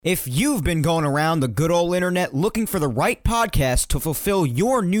If you've been going around the good old internet looking for the right podcast to fulfill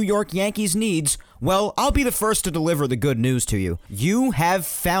your New York Yankees needs, well, I'll be the first to deliver the good news to you. You have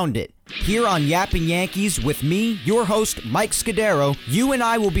found it. Here on Yapping Yankees with me, your host, Mike Scudero, you and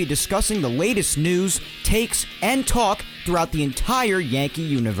I will be discussing the latest news, takes, and talk throughout the entire Yankee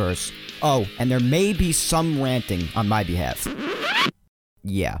universe. Oh, and there may be some ranting on my behalf.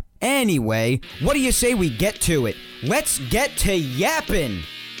 Yeah. Anyway, what do you say we get to it? Let's get to yapping!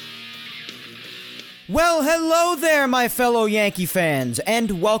 Well, hello there, my fellow Yankee fans,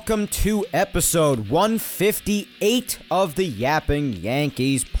 and welcome to episode 158 of the Yapping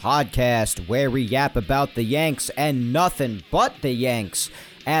Yankees podcast, where we yap about the Yanks and nothing but the Yanks.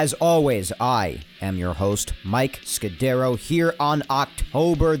 As always, I am your host, Mike Scudero, here on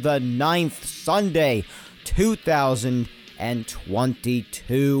October the 9th, Sunday,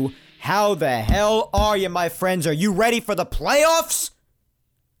 2022. How the hell are you, my friends? Are you ready for the playoffs?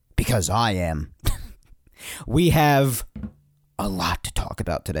 Because I am. We have a lot to talk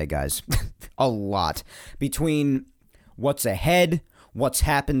about today, guys. A lot. Between what's ahead, what's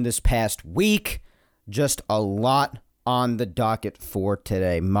happened this past week, just a lot on the docket for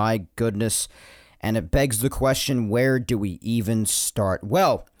today. My goodness. And it begs the question, where do we even start?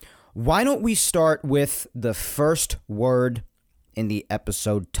 Well, why don't we start with the first word in the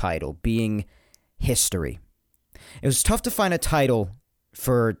episode title, being history. It was tough to find a title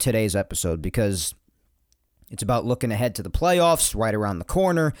for today's episode because it's about looking ahead to the playoffs right around the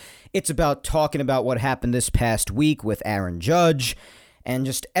corner. It's about talking about what happened this past week with Aaron Judge and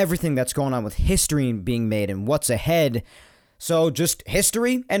just everything that's going on with history being made and what's ahead. So just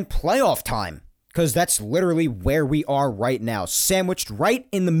history and playoff time, because that's literally where we are right now, sandwiched right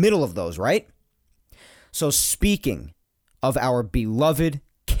in the middle of those, right? So speaking of our beloved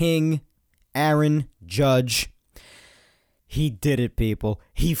King, Aaron Judge, he did it, people.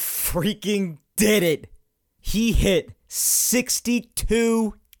 He freaking did it. He hit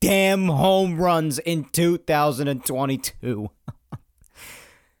 62 damn home runs in 2022.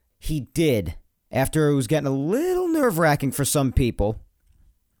 He did, after it was getting a little nerve-wracking for some people.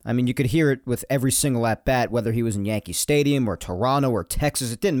 I mean, you could hear it with every single at-bat, whether he was in Yankee Stadium or Toronto or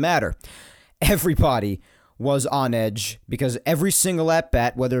Texas. It didn't matter. Everybody was on edge because every single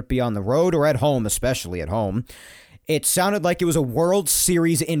at-bat, whether it be on the road or at home, especially at home, it sounded like it was a World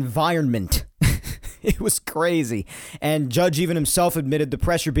Series environment. It was crazy. And Judge even himself admitted the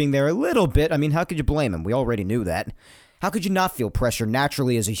pressure being there a little bit. I mean, how could you blame him? We already knew that. How could you not feel pressure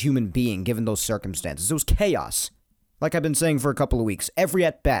naturally as a human being given those circumstances? It was chaos. Like I've been saying for a couple of weeks, every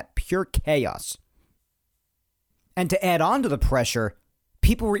at-bat, pure chaos. And to add on to the pressure,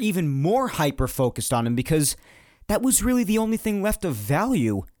 people were even more hyper-focused on him because that was really the only thing left of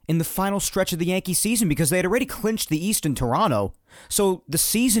value in the final stretch of the Yankee season, because they had already clinched the East in Toronto. So the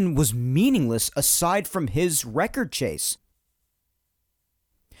season was meaningless aside from his record chase.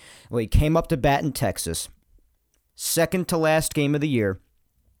 Well, he came up to bat in Texas. Second to last game of the year.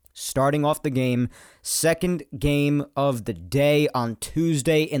 Starting off the game, second game of the day on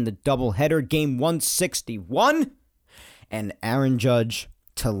Tuesday in the doubleheader, game 161. And Aaron Judge,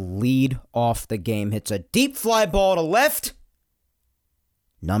 to lead off the game, hits a deep fly ball to left.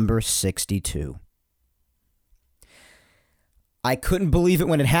 Number 62. I couldn't believe it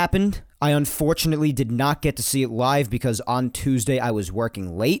when it happened. I unfortunately did not get to see it live because on Tuesday I was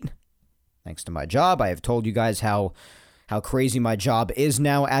working late. Thanks to my job. I have told you guys how crazy my job is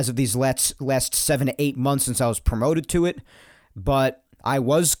now as of these last 7 to 8 months since I was promoted to it. But I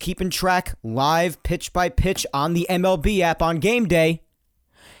was keeping track live, pitch by pitch, on the MLB app on game day.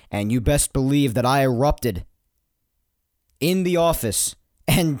 And you best believe that I erupted in the office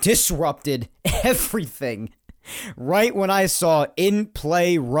and disrupted everything right when I saw in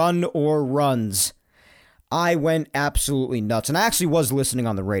play run or runs. I went absolutely nuts. And I actually was listening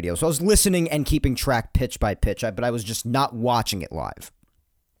on the radio. So I was listening and keeping track pitch by pitch, but I was just not watching it live.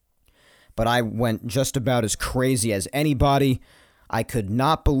 But I went just about as crazy as anybody. I could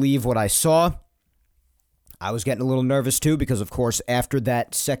not believe what I saw. I was getting a little nervous too because, of course, after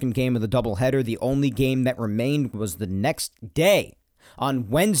that second game of the doubleheader, the only game that remained was the next day. On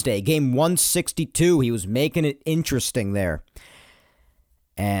Wednesday, game 162, he was making it interesting there.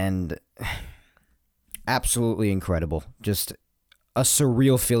 And absolutely incredible. Just a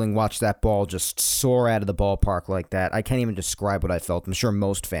surreal feeling. Watch that ball just soar out of the ballpark like that. I can't even describe what I felt. I'm sure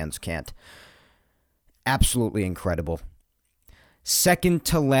most fans can't. Absolutely incredible. Second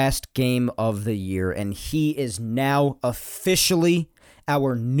to last game of the year, and he is now officially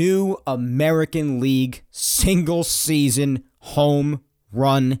our new American League single-season home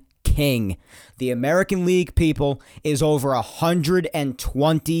run king. The American League, people, is over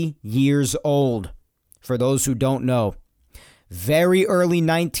 120 years old. For those who don't know, very early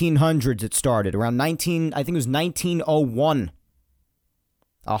 1900s it started. Around 1901.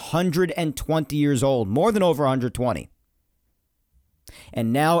 120 years old. More than over 120.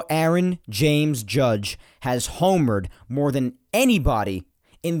 And now Aaron James Judge has homered more than anybody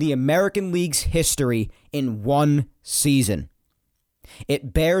in the American League's history in one season.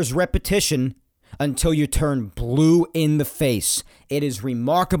 It bears repetition until you turn blue in the face. It is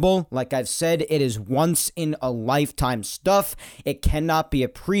remarkable. Like I've said, it is once in a lifetime stuff. It cannot be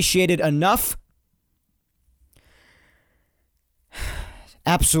appreciated enough.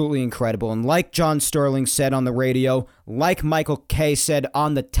 Absolutely incredible. And like John Sterling said on the radio, like Michael Kay said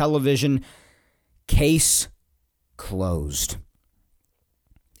on the television, case closed.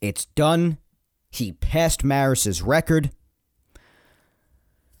 It's done. He passed Maris's record.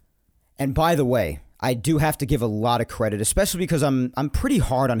 And by the way, I do have to give a lot of credit, especially because I'm pretty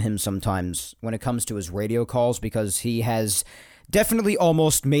hard on him sometimes when it comes to his radio calls, because he has definitely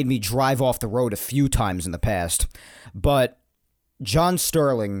almost made me drive off the road a few times in the past. But John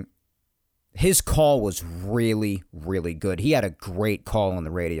Sterling, his call was really, really good. He had a great call on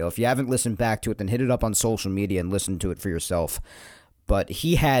the radio. If you haven't listened back to it, then hit it up on social media and listen to it for yourself. But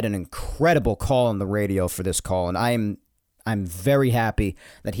he had an incredible call on the radio for this call, and I'm very happy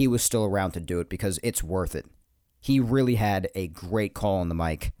that he was still around to do it because it's worth it. He really had a great call on the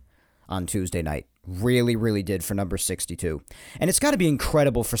mic on Tuesday night. Really, really did for number 62. And it's got to be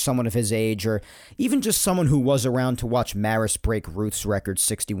incredible for someone of his age, or even just someone who was around to watch Maris break Ruth's record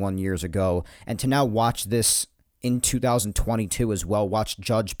 61 years ago, and to now watch this in 2022 as well. Watch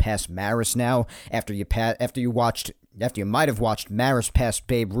Judge pass Maris now after you might have watched Maris pass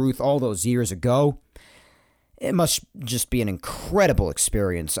Babe Ruth all those years ago. It must just be an incredible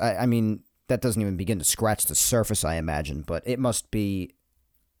experience. I mean, that doesn't even begin to scratch the surface, I imagine, but it must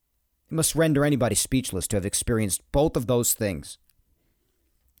render anybody speechless to have experienced both of those things.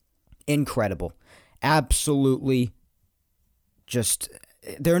 Incredible. Absolutely just,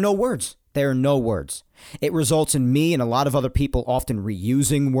 there are no words. There are no words. It results in me and a lot of other people often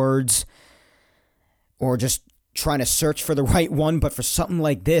reusing words or just trying to search for the right one, but for something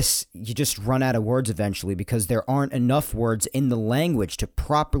like this, you just run out of words eventually because there aren't enough words in the language to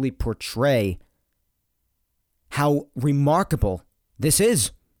properly portray how remarkable this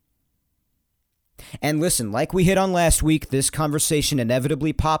is. And listen, like we hit on last week, this conversation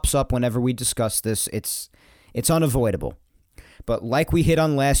inevitably pops up whenever we discuss this. It's unavoidable. But like we hit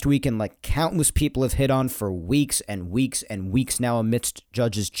on last week, and like countless people have hit on for weeks and weeks and weeks now amidst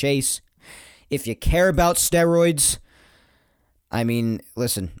Judge's chase, if you care about steroids, I mean,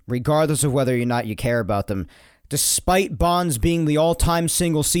 listen, regardless of whether or not you care about them, despite Bonds being the all-time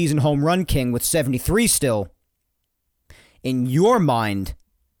single-season home run king with 73 still, in your mind,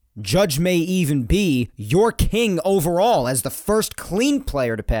 Judge may even be your king overall as the first clean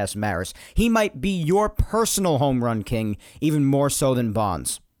player to pass Maris. He might be your personal home run king, even more so than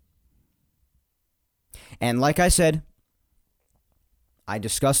Bonds. And like I said, I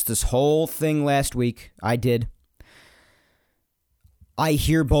discussed this whole thing last week. I did. I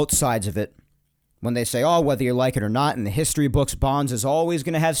hear both sides of it. When they say, oh, whether you like it or not, in the history books, Bonds is always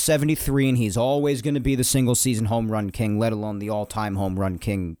going to have 73, and he's always going to be the single-season home run king, let alone the all-time home run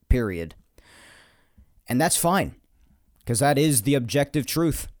king, period. And that's fine, because that is the objective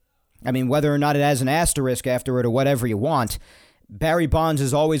truth. I mean, whether or not it has an asterisk after it or whatever you want, Barry Bonds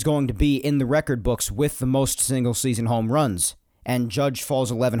is always going to be in the record books with the most single-season home runs. And Judge falls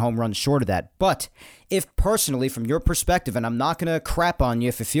 11 home runs short of that. But if personally, from your perspective, and I'm not going to crap on you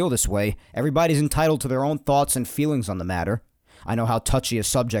if you feel this way, everybody's entitled to their own thoughts and feelings on the matter. I know how touchy a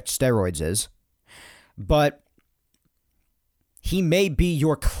subject steroids is. But he may be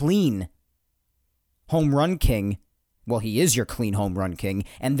your clean home run king. Well, he is your clean home run king,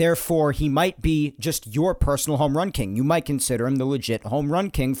 and therefore he might be just your personal home run king. You might consider him the legit home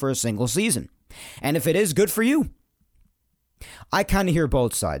run king for a single season. And if it is, good for you. I kind of hear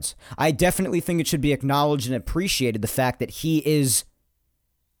both sides. I definitely think it should be acknowledged and appreciated the fact that he is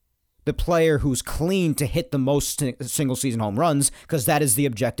the player who's clean to hit the most single-season home runs, because that is the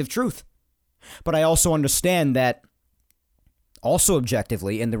objective truth. But I also understand that, also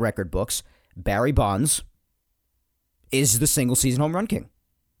objectively in the record books, Barry Bonds is the single-season home run king.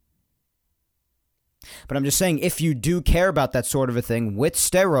 But I'm just saying, if you do care about that sort of a thing with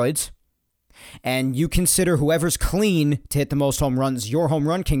steroids, and you consider whoever's clean to hit the most home runs your home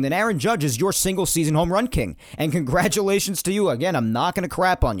run king, then Aaron Judge is your single-season home run king. And congratulations to you. Again, I'm not going to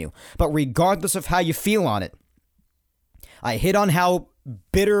crap on you. But regardless of how you feel on it, I hit on how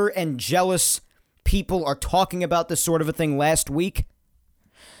bitter and jealous people are talking about this sort of a thing last week,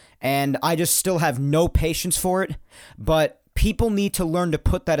 and I just still have no patience for it. But people need to learn to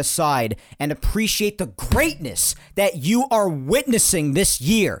put that aside and appreciate the greatness that you are witnessing this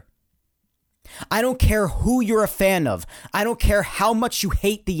year. I don't care who you're a fan of. I don't care how much you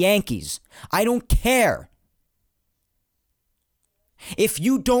hate the Yankees. I don't care. If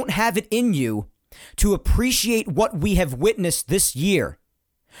you don't have it in you to appreciate what we have witnessed this year,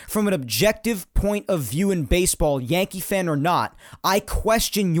 from an objective point of view in baseball, Yankee fan or not, I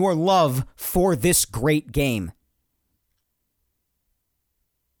question your love for this great game.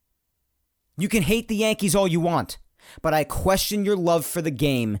 You can hate the Yankees all you want, but I question your love for the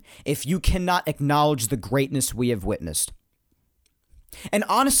game if you cannot acknowledge the greatness we have witnessed. And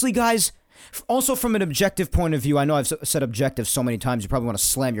honestly, guys, also from an objective point of view, I know I've said objective so many times, you probably want to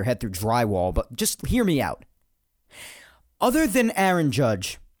slam your head through drywall, but just hear me out. Other than Aaron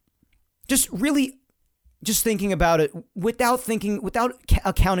Judge, just thinking about it without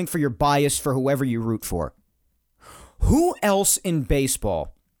accounting for your bias for whoever you root for, who else in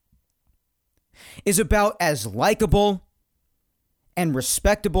baseball is about as likable and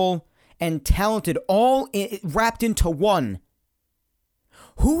respectable and talented all wrapped into one?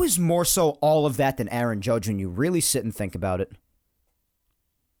 Who is more so all of that than Aaron Judge when you really sit and think about it?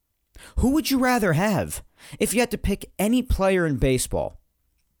 Who would you rather have if you had to pick any player in baseball?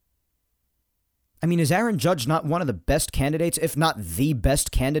 I mean, is Aaron Judge not one of the best candidates, if not the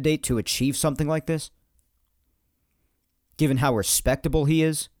best candidate to achieve something like this? Given how respectable he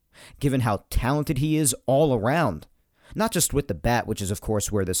is, given how talented he is all around. Not just with the bat, which is, of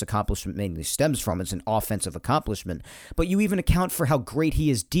course, where this accomplishment mainly stems from. It's an offensive accomplishment. But you even account for how great he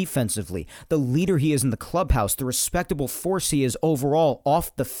is defensively, the leader he is in the clubhouse, the respectable force he is overall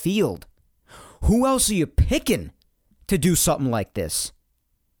off the field. Who else are you picking to do something like this?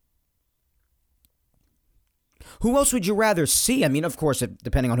 Who else would you rather see? I mean, of course,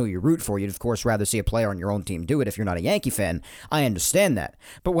 depending on who you root for, you'd, of course, rather see a player on your own team do it if you're not a Yankee fan. I understand that.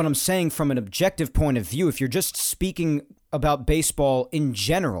 But what I'm saying from an objective point of view, if you're just speaking about baseball in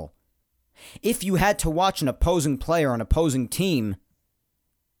general, if you had to watch an opposing player on an opposing team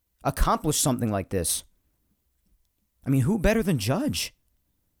accomplish something like this, I mean, who better than Judge?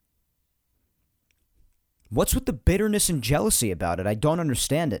 What's with the bitterness and jealousy about it? I don't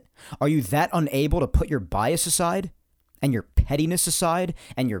understand it. Are you that unable to put your bias aside and your pettiness aside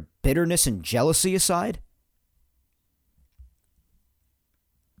and your bitterness and jealousy aside?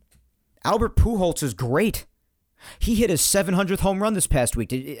 Albert Pujols is great. He hit his 700th home run this past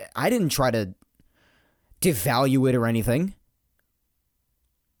week. I didn't try to devalue it or anything.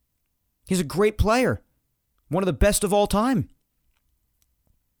 He's a great player. One of the best of all time.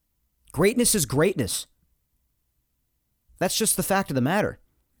 Greatness is greatness. That's just the fact of the matter.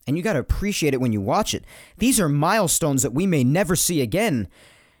 And you got to appreciate it when you watch it. These are milestones that we may never see again.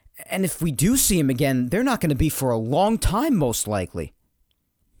 And if we do see them again, they're not going to be for a long time, most likely.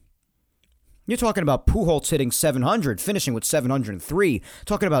 You're talking about Pujols hitting 700, finishing with 703.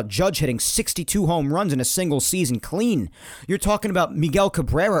 Talking about Judge hitting 62 home runs in a single season clean. You're talking about Miguel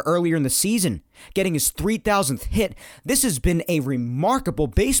Cabrera earlier in the season, getting his 3,000th hit. This has been a remarkable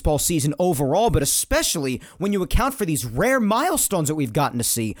baseball season overall, but especially when you account for these rare milestones that we've gotten to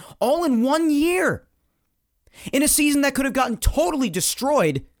see, all in 1 year. In a season that could have gotten totally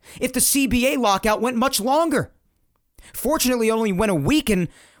destroyed if the CBA lockout went much longer. Fortunately, it only went a week, and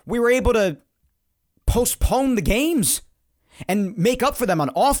we were able to postpone the games and make up for them on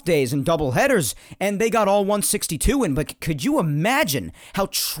off days and double headers, and they got all 162 in. But could you imagine how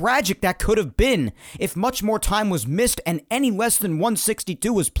tragic that could have been if much more time was missed and any less than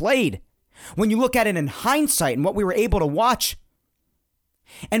 162 was played? When you look at it in hindsight and what we were able to watch,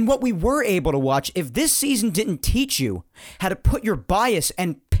 and what we were able to watch, if this season didn't teach you how to put your bias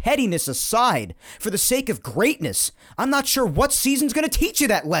and pettiness aside for the sake of greatness, I'm not sure what season's going to teach you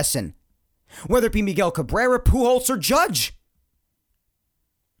that lesson. Whether it be Miguel Cabrera, Pujols, or Judge.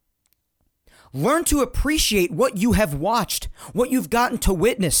 Learn to appreciate what you have watched, what you've gotten to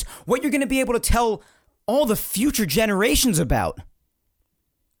witness, what you're going to be able to tell all the future generations about.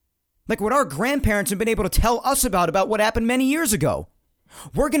 Like what our grandparents have been able to tell us about what happened many years ago.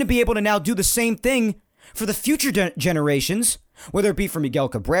 We're going to be able to now do the same thing for the future generations, whether it be for Miguel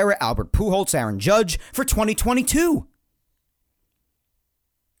Cabrera, Albert Pujols, Aaron Judge, for 2022.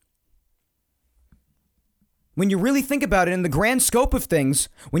 When you really think about it in the grand scope of things,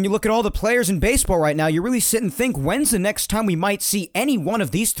 when you look at all the players in baseball right now, you really sit and think, when's the next time we might see any one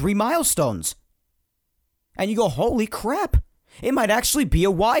of these three milestones? And you go, holy crap, it might actually be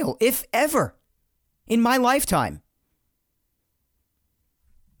a while, if ever, in my lifetime.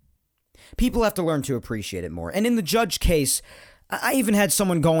 People have to learn to appreciate it more. And in the Judge case, I even had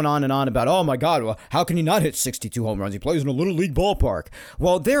someone going on and on about, oh my God, well, how can he not hit 62 home runs? He plays in a little league ballpark.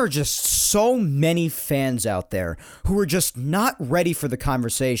 Well, there are just so many fans out there who are just not ready for the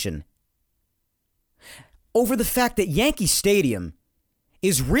conversation over the fact that Yankee Stadium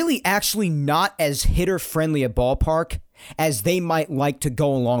is really actually not as hitter-friendly a ballpark as they might like to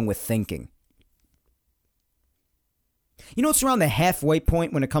go along with thinking. You know, it's around the halfway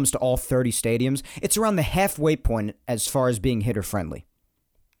point when it comes to all 30 stadiums. It's around the halfway point as far as being hitter-friendly.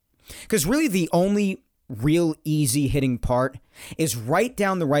 Because really the only real easy hitting part is right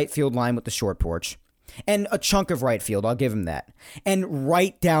down the right field line with the short porch, and a chunk of right field, I'll give him that, and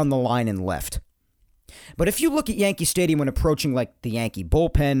right down the line in left. But if you look at Yankee Stadium when approaching like the Yankee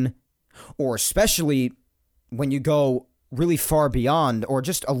bullpen, or especially when you go really far beyond, or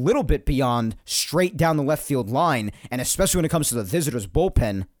just a little bit beyond, straight down the left field line, and especially when it comes to the visitors'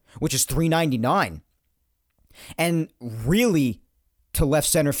 bullpen, which is 399, and really to left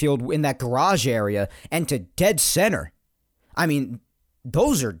center field in that garage area, and to dead center. I mean,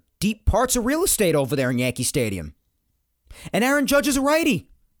 those are deep parts of real estate over there in Yankee Stadium. And Aaron Judge is a righty.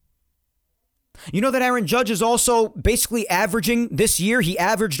 You know that Aaron Judge is also basically averaging this year, he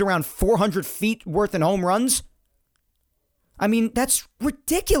averaged around 400 feet worth in home runs? I mean, that's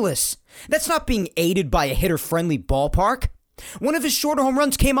ridiculous. That's not being aided by a hitter-friendly ballpark. One of his shorter home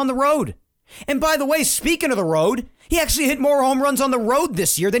runs came on the road. And by the way, speaking of the road, he actually hit more home runs on the road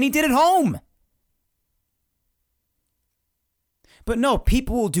this year than he did at home. But no,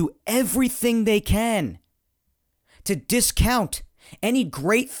 people will do everything they can to discount any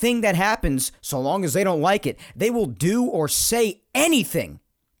great thing that happens. So long as they don't like it, they will do or say anything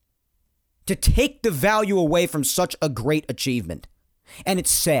to take the value away from such a great achievement. And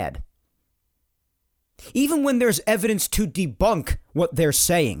it's sad. Even when there's evidence to debunk what they're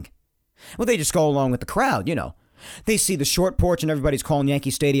saying, well, they just go along with the crowd, you know. They see the short porch and everybody's calling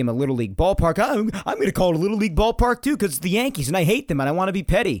Yankee Stadium a Little League ballpark. I'm going to call it a Little League ballpark too because it's the Yankees and I hate them and I want to be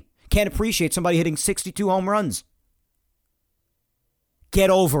petty. Can't appreciate somebody hitting 62 home runs. Get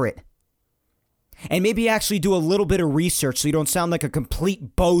over it. And maybe actually do a little bit of research so you don't sound like a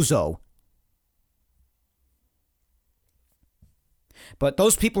complete bozo. But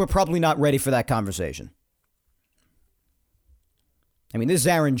those people are probably not ready for that conversation. I mean, this is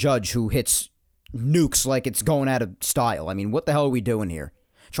Aaron Judge who hits nukes like it's going out of style. I mean, what the hell are we doing here?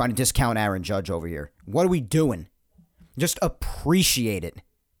 Trying to discount Aaron Judge over here. What are we doing? Just appreciate it.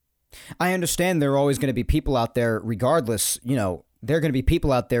 I understand there are always going to be people out there, regardless, you know, there are going to be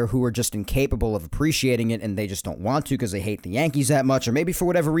people out there who are just incapable of appreciating it and they just don't want to because they hate the Yankees that much, or maybe for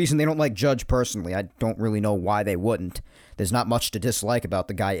whatever reason they don't like Judge personally. I don't really know why they wouldn't. There's not much to dislike about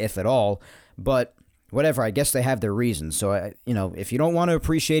the guy, if at all, but whatever, I guess they have their reasons. So, if you don't want to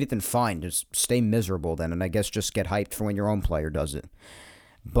appreciate it, then fine. Just stay miserable then, and I guess just get hyped for when your own player does it.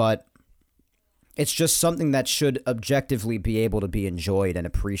 But it's just something that should objectively be able to be enjoyed and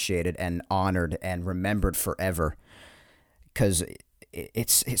appreciated and honored and remembered forever. Because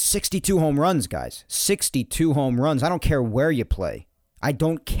it's 62 home runs, guys. 62 home runs. I don't care where you play. I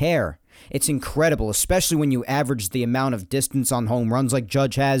don't care. It's incredible, especially when you average the amount of distance on home runs like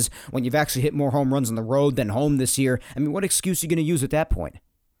Judge has, when you've actually hit more home runs on the road than home this year. I mean, what excuse are you going to use at that point?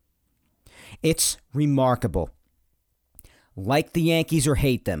 It's remarkable. Like the Yankees or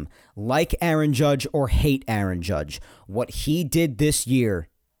hate them, like Aaron Judge or hate Aaron Judge, what he did this year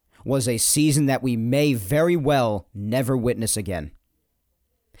was a season that we may very well never witness again.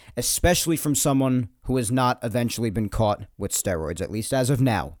 Especially from someone who has not eventually been caught with steroids, at least as of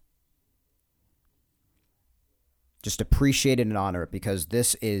now. Just appreciate it and honor it because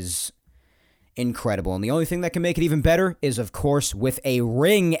this is incredible. And the only thing that can make it even better is, of course, with a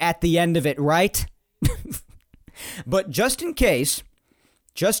ring at the end of it, right? But just in case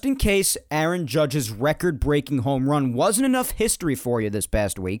Aaron Judge's record-breaking home run wasn't enough history for you this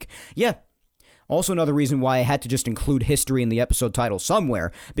past week, yeah, also another reason why I had to just include history in the episode title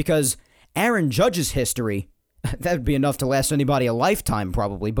somewhere, because Aaron Judge's history, that would be enough to last anybody a lifetime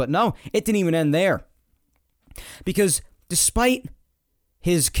probably, but no, it didn't even end there. Because despite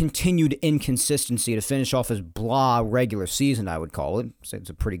his continued inconsistency to finish off his blah regular season, I would call it, it's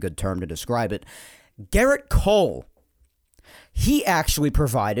a pretty good term to describe it, Gerrit Cole, he actually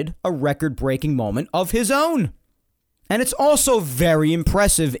provided a record-breaking moment of his own. And it's also very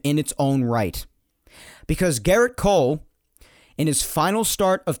impressive in its own right. Because Gerrit Cole, in his final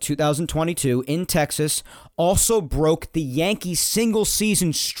start of 2022 in Texas, also broke the Yankees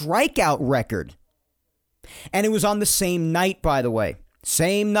single-season strikeout record. And it was on the same night, by the way.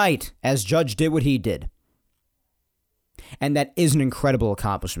 Same night as Judge did what he did. And that is an incredible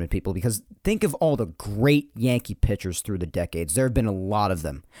accomplishment, people, because think of all the great Yankee pitchers through the decades. There have been a lot of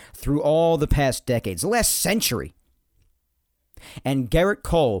them through all the past decades, the last century. And Gerrit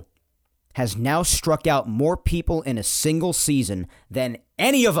Cole has now struck out more people in a single season than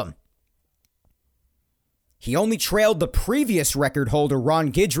any of them. He only trailed the previous record holder,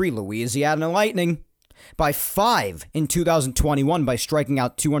 Ron Guidry, Louisiana Lightning, by 5 in 2021 by striking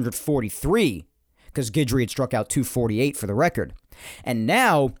out 243, because Guidry had struck out 248 for the record. And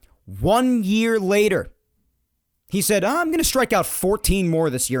now, 1 year later, he said, I'm going to strike out 14 more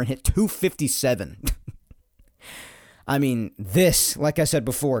this year and hit 257. I mean, this, like I said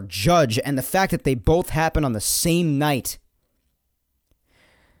before, Judge, and the fact that they both happen on the same night.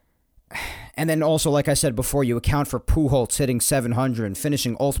 And then also, like I said before, you account for Pujols hitting 700 and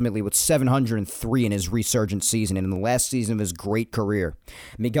finishing ultimately with 703 in his resurgent season and in the last season of his great career.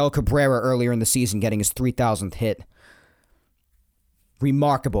 Miguel Cabrera earlier in the season getting his 3,000th hit.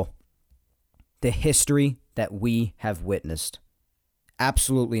 Remarkable. The history that we have witnessed.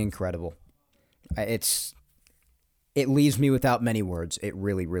 Absolutely incredible. It leaves me without many words. It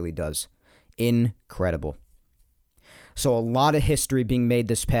really, really does. Incredible. So a lot of history being made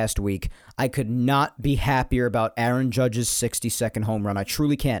this past week. I could not be happier about Aaron Judge's 62nd home run. I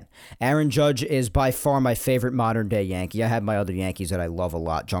truly can't. Aaron Judge is by far my favorite modern-day Yankee. I have my other Yankees that I love a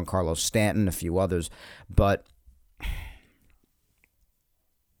lot. Giancarlo Stanton, a few others. But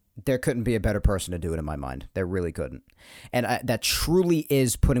there couldn't be a better person to do it in my mind. There really couldn't. And that truly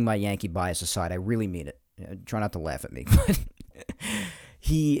is putting my Yankee bias aside. I really mean it. Try not to laugh at me. But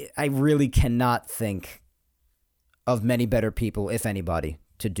I really cannot think of many better people, if anybody,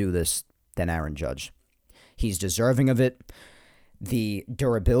 to do this than Aaron Judge. He's deserving of it. The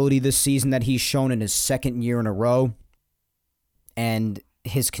durability this season that he's shown in his second year in a row, and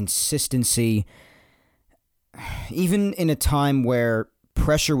his consistency, even in a time where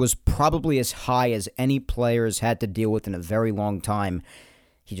pressure was probably as high as any player has had to deal with in a very long time,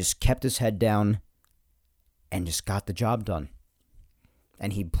 he just kept his head down and just got the job done.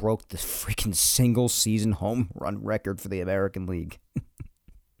 And he broke the freaking single-season home run record for the American League.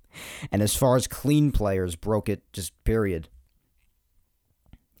 And as far as clean players, broke it, just period.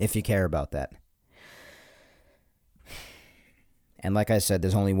 If you care about that. And like I said,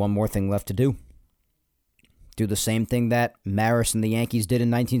 there's only one more thing left to do. Do the same thing that Maris and the Yankees did in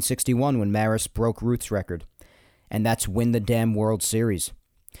 1961 when Maris broke Ruth's record. And that's win the damn World Series.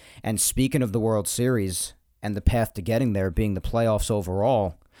 And speaking of the World Series, and the path to getting there being the playoffs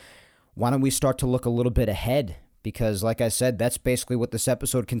overall, why don't we start to look a little bit ahead? Because, like I said, that's basically what this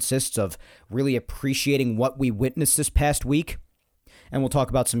episode consists of, really appreciating what we witnessed this past week. And we'll talk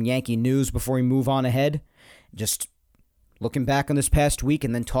about some Yankee news before we move on ahead. Just looking back on this past week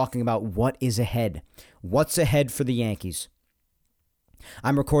and then talking about what is ahead. What's ahead for the Yankees?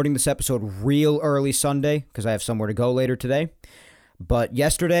 I'm recording this episode real early Sunday because I have somewhere to go later today. But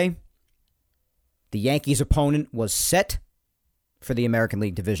yesterday, the Yankees' opponent was set for the American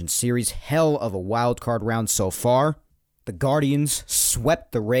League Division Series. Hell of a wild card round so far. The Guardians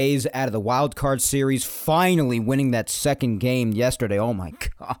swept the Rays out of the wild card series, finally winning that second game yesterday. Oh my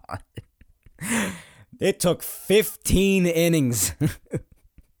God. It took 15 innings.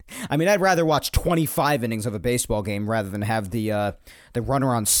 I mean, I'd rather watch 25 innings of a baseball game rather than have the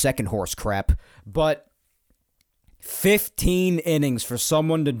runner on second horse crap. But 15 innings for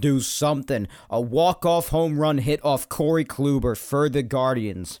someone to do something. A walk-off home run hit off Corey Kluber for the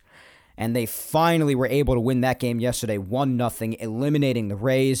Guardians. And they finally were able to win that game yesterday 1-0, eliminating the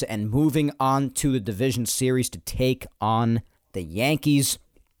Rays and moving on to the division series to take on the Yankees.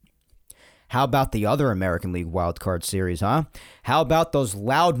 How about the other American League wildcard series, huh? How about those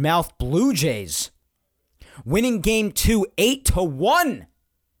loudmouth Blue Jays winning Game 2 8-1?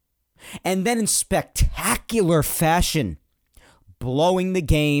 And then in spectacular fashion, blowing the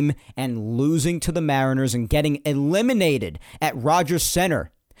game and losing to the Mariners and getting eliminated at Rogers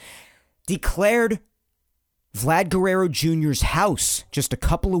Center. Declared Vlad Guerrero Jr.'s house just a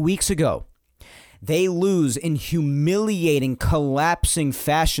couple of weeks ago. They lose in humiliating, collapsing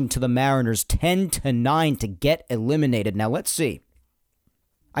fashion to the Mariners 10-9 to get eliminated. Now let's see.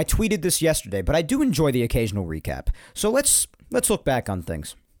 I tweeted this yesterday, but I do enjoy the occasional recap. So let's look back on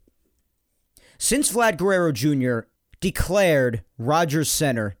things. Since Vlad Guerrero Jr. declared Rogers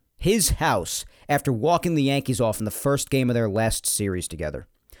Center his house after walking the Yankees off in the first game of their last series together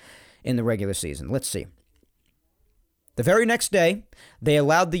in the regular season. Let's see. The very next day, they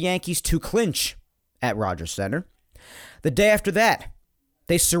allowed the Yankees to clinch at Rogers Center. The day after that,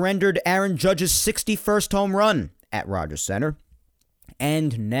 they surrendered Aaron Judge's 61st home run at Rogers Center.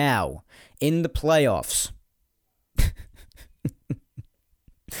 And now, in the playoffs,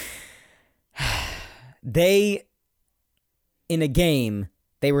 They, in a game,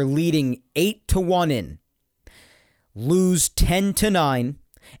 they were leading 8-1 in, lose 10-9,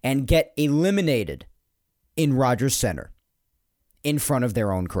 and get eliminated in Rogers Center in front of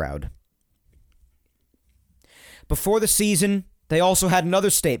their own crowd. Before the season, they also had another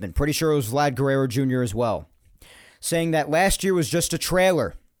statement, pretty sure it was Vlad Guerrero Jr. as well, saying that last year was just a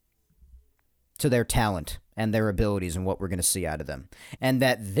trailer to their talent and their abilities and what we're going to see out of them. And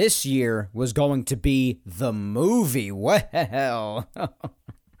that this year was going to be the movie. Well,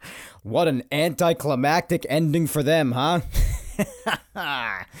 what an anticlimactic ending for them, huh?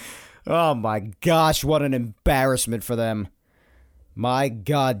 Oh my gosh, what an embarrassment for them. My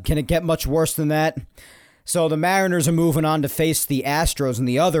God, can it get much worse than that? So the Mariners are moving on to face the Astros in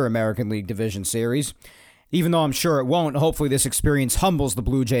the other American League Division Series. Even though I'm sure it won't, hopefully this experience humbles the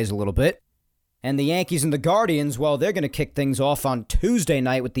Blue Jays a little bit. And the Yankees and the Guardians, well, they're going to kick things off on Tuesday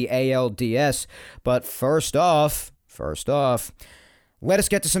night with the ALDS. But first off, let us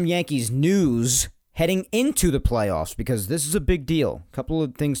get to some Yankees news heading into the playoffs, because this is a big deal. A couple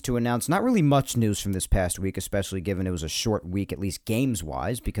of things to announce. Not really much news from this past week, especially given it was a short week, at least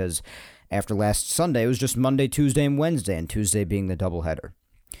games-wise, because after last Sunday, it was just Monday, Tuesday, and Wednesday, and Tuesday being the doubleheader.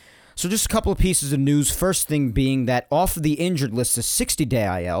 So just a couple of pieces of news. First thing being that off of the injured list, the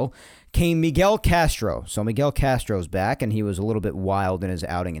 60-day IL, came Miguel Castro. So Miguel Castro's back, and he was a little bit wild in his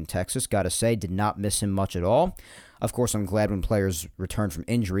outing in Texas. Gotta say, did not miss him much at all. Of course, I'm glad when players return from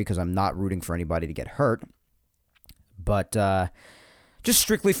injury because I'm not rooting for anybody to get hurt. But just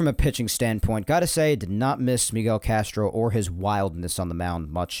strictly from a pitching standpoint, gotta say, did not miss Miguel Castro or his wildness on the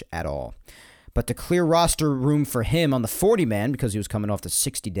mound much at all. But to clear roster room for him on the 40-man, because he was coming off the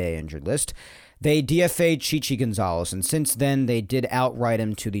 60-day injured list, they DFA'd Chichi Gonzalez, and since then they did outright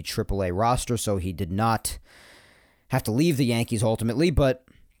him to the AAA roster, so he did not have to leave the Yankees ultimately, but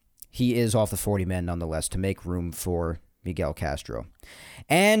he is off the 40-man nonetheless to make room for Miguel Castro.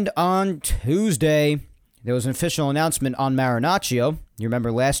 And on Tuesday, there was an official announcement on Marinaccio. You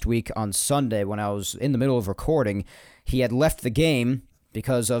remember last week on Sunday when I was in the middle of recording, he had left the game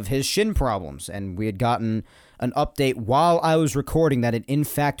because of his shin problems, and we had gotten an update while I was recording that it in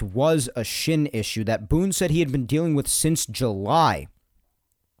fact was a shin issue that Boone said he had been dealing with since July.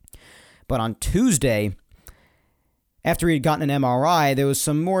 But on Tuesday, after he had gotten an MRI, there was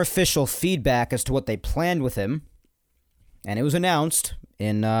some more official feedback as to what they planned with him, and it was announced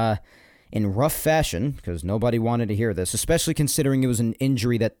in rough fashion, because nobody wanted to hear this, especially considering it was an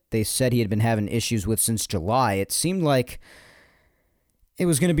injury that they said he had been having issues with since July. It seemed like it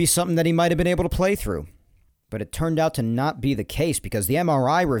was going to be something that he might have been able to play through. But it turned out to not be the case, because the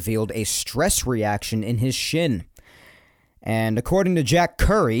MRI revealed a stress reaction in his shin. And according to Jack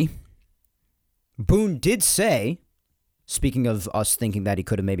Curry, Boone did say, speaking of us thinking that he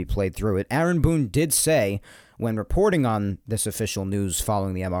could have maybe played through it, Aaron Boone did say, when reporting on this official news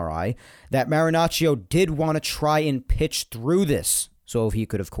following the MRI, that Marinaccio did want to try and pitch through this, so he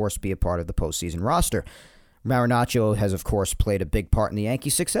could, of course, be a part of the postseason roster. Marinaccio has, of course, played a big part in the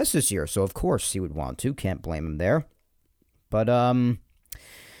Yankees' success this year, so of course he would want to. Can't blame him there. But, the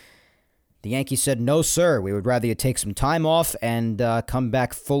Yankees said, no, sir. We would rather you take some time off and come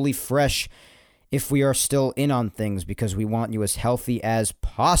back fully fresh if we are still in on things, because we want you as healthy as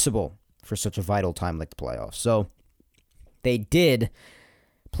possible for such a vital time like the playoffs. So they did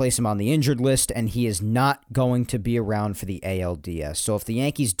place him on the injured list, and he is not going to be around for the ALDS. So if the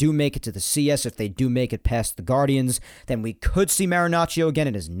Yankees do make it to the CS, if they do make it past the Guardians, then we could see Marinaccio again.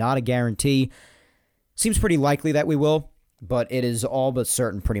 It is not a guarantee. Seems pretty likely that we will, but it is all but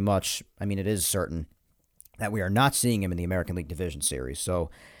certain pretty much. I mean, it is certain that we are not seeing him in the American League Division Series. So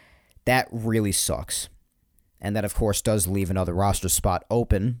that really sucks. And that, of course, does leave another roster spot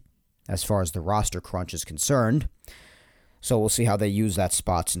open as far as the roster crunch is concerned. So we'll see how they use that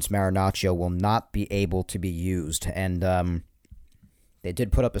spot, since Marinaccio will not be able to be used. And they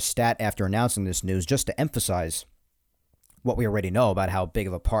did put up a stat after announcing this news just to emphasize what we already know about how big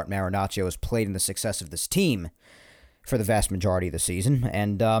of a part Marinaccio has played in the success of this team for the vast majority of the season.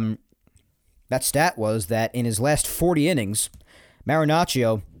 And that stat was that in his last 40 innings,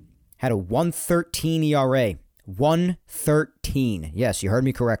 Marinaccio had a 1.13 ERA. 1.13. Yes, you heard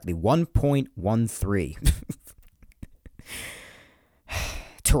me correctly. 1.13.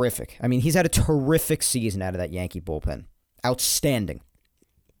 Terrific. I mean, he's had a terrific season out of that Yankee bullpen. Outstanding.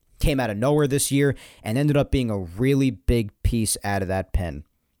 Came out of nowhere this year and ended up being a really big piece out of that pen.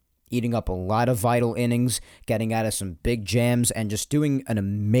 Eating up a lot of vital innings, getting out of some big jams, and just doing an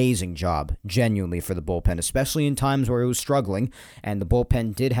amazing job, genuinely, for the bullpen, especially in times where it was struggling, and the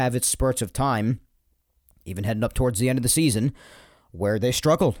bullpen did have its spurts of time, even heading up towards the end of the season, where they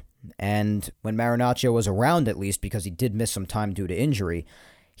struggled. And when Marinaccio was around, at least, because he did miss some time due to injury,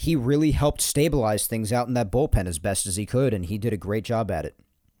 he really helped stabilize things out in that bullpen as best as he could, and he did a great job at it.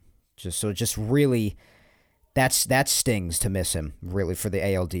 Just really, that stings to miss him, really, for the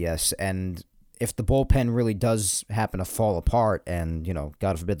ALDS. And if the bullpen really does happen to fall apart and,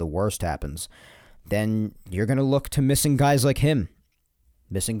 God forbid the worst happens, then you're going to look to missing guys like him.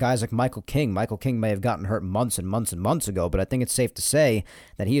 Missing guys like Michael King. Michael King may have gotten hurt months and months and months ago, but I think it's safe to say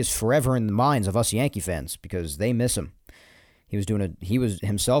that he is forever in the minds of us Yankee fans because they miss him. He was doing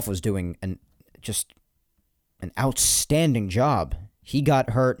an outstanding job. He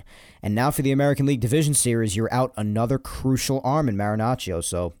got hurt, and now for the American League Division Series, you're out another crucial arm in Marinaccio,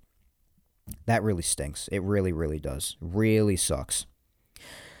 so that really stinks. It really, really does. Really sucks.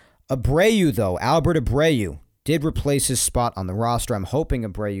 Abreu, though, Albert Abreu, did replace his spot on the roster. I'm hoping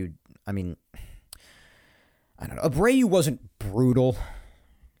Abreu, I don't know. Abreu wasn't brutal,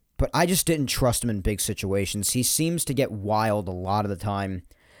 but I just didn't trust him in big situations. He seems to get wild a lot of the time.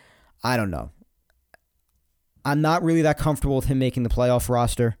 I don't know. I'm not really that comfortable with him making the playoff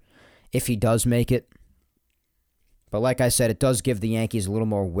roster, if he does make it. But like I said, it does give the Yankees a little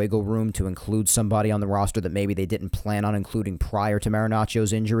more wiggle room to include somebody on the roster that maybe they didn't plan on including prior to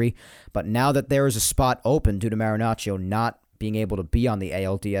Marinaccio's injury. But now that there is a spot open due to Marinaccio not being able to be on the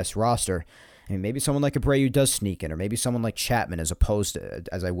ALDS roster, maybe someone like Abreu does sneak in, or maybe someone like Chapman as opposed to,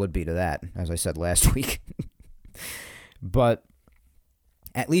 as I would be to that, as I said last week. But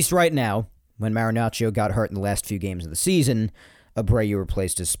at least right now, when Marinaccio got hurt in the last few games of the season, Abreu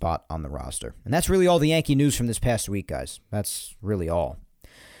replaced his spot on the roster. And that's really all the Yankee news from this past week, guys. That's really all.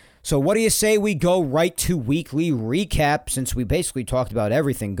 So what do you say we go right to weekly recap, since we basically talked about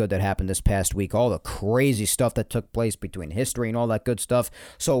everything good that happened this past week, all the crazy stuff that took place between history and all that good stuff.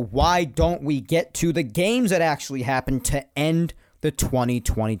 So why don't we get to the games that actually happened to end the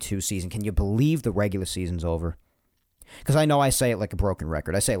 2022 season? Can you believe the regular season's over? Because I know I say it like a broken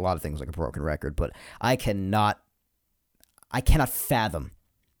record. I say a lot of things like a broken record, but I cannot fathom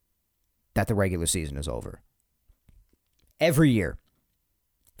that the regular season is over. Every year,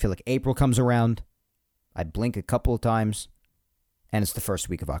 I feel like April comes around, I blink a couple of times, and it's the first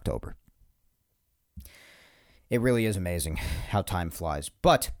week of October. It really is amazing how time flies.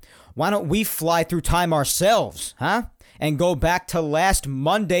 But why don't we fly through time ourselves, huh? And go back to last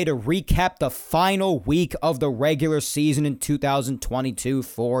Monday to recap the final week of the regular season in 2022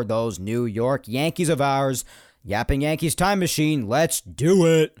 for those New York Yankees of ours. Yapping Yankees Time Machine, let's do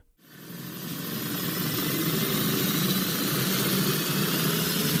it!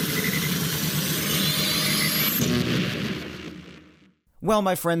 Well,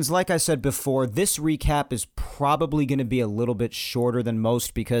 my friends, like I said before, this recap is probably going to be a little bit shorter than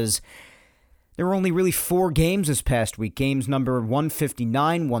most because there were only really 4 games this past week. Games number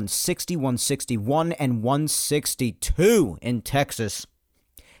 159, 160, 161, and 162 in Texas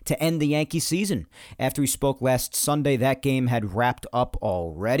to end the Yankee season. After we spoke last Sunday, that game had wrapped up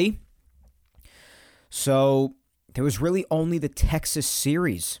already. So there was really only the Texas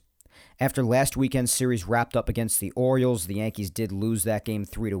series. After last weekend's series wrapped up against the Orioles, the Yankees did lose that game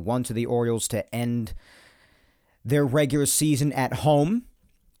 3-1 to the Orioles to end their regular season at home.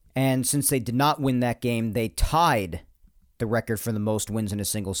 And since they did not win that game, they tied the record for the most wins in a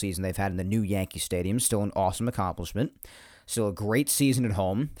single season they've had in the new Yankee Stadium. Still an awesome accomplishment. Still a great season at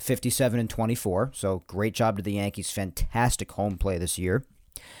home, 57-24. So great job to the Yankees. Fantastic home play this year.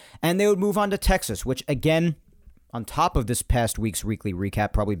 And they would move on to Texas, which again, on top of this past week's weekly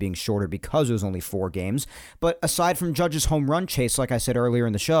recap probably being shorter because it was only 4 games. But aside from Judge's home run chase, like I said earlier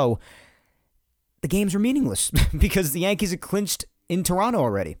in the show, the games are meaningless because the Yankees had clinched in Toronto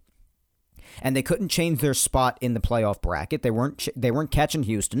already. And they couldn't change their spot in the playoff bracket. They weren't catching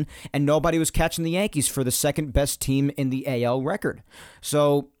Houston, and nobody was catching the Yankees for the second best team in the AL record.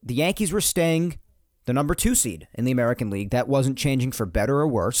 So the Yankees were staying the number 2 seed in the American League. That wasn't changing for better or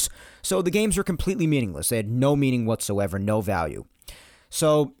worse. So the games were completely meaningless. They had no meaning whatsoever, no value.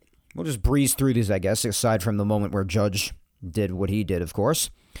 So we'll just breeze through these, I guess, aside from the moment where Judge did what he did, of course.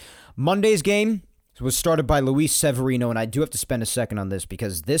 Monday's game was started by Luis Severino, and I do have to spend a second on this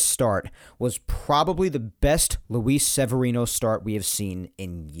because this start was probably the best Luis Severino start we have seen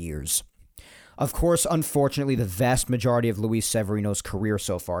in years. Of course, unfortunately, the vast majority of Luis Severino's career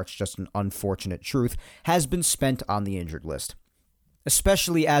so far, it's just an unfortunate truth, has been spent on the injured list,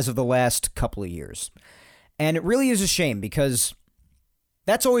 especially as of the last couple of years. And it really is a shame because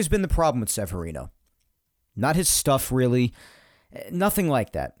that's always been the problem with Severino. Not his stuff, really. Nothing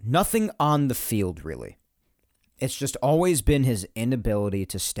like that. Nothing on the field, really. It's just always been his inability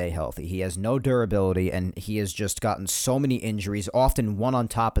to stay healthy. He has no durability, and he has just gotten so many injuries, often one on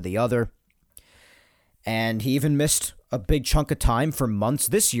top of the other. And he even missed a big chunk of time for months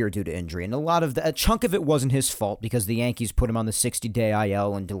this year due to injury. And a chunk of it wasn't his fault because the Yankees put him on the 60-day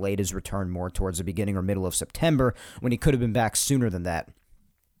IL and delayed his return more towards the beginning or middle of September when he could have been back sooner than that.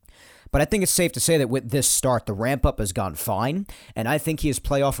 But I think it's safe to say that with this start, the ramp-up has gone fine, and I think he is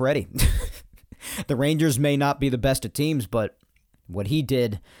playoff ready. The Rangers may not be the best of teams, but what he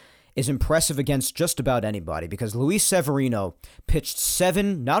did is impressive against just about anybody because Luis Severino pitched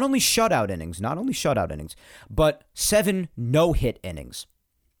 7 not only shutout innings, but 7 no-hit innings.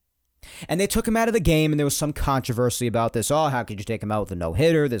 And they took him out of the game, and there was some controversy about this. Oh, how could you take him out with a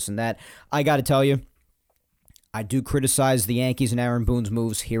no-hitter, this and that? I got to tell you, I do criticize the Yankees and Aaron Boone's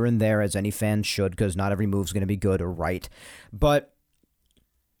moves here and there, as any fan should, because not every move's going to be good or right. But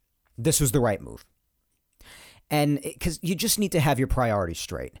this was the right move. And because you just need to have your priorities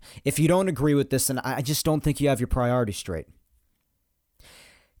straight. If you don't agree with this, then I just don't think you have your priorities straight.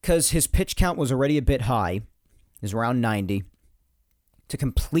 Because his pitch count was already a bit high. It was around 90. To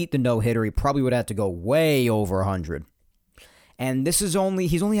complete the no-hitter, he probably would have to go way over 100. And he's only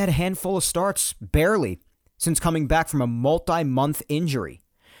had a handful of starts, barely, since coming back from a multi-month injury.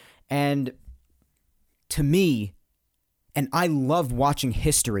 And to me, and I love watching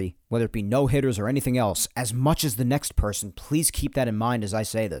history, whether it be no-hitters or anything else, as much as the next person. Please keep that in mind as I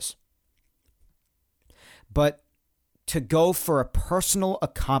say this. But to go for a personal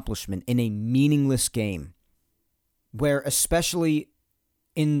accomplishment in a meaningless game, where especially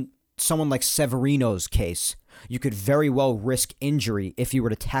in someone like Severino's case, you could very well risk injury if you were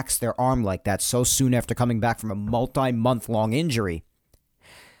to tax their arm like that so soon after coming back from a multi-month-long injury,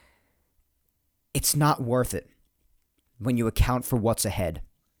 it's not worth it. When you account for what's ahead.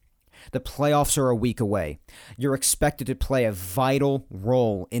 The playoffs are a week away. You're expected to play a vital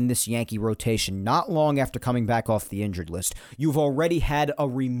role in this Yankee rotation not long after coming back off the injured list. You've already had a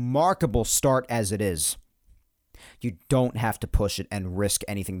remarkable start as it is. You don't have to push it and risk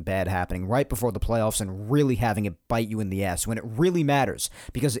anything bad happening right before the playoffs and really having it bite you in the ass when it really matters.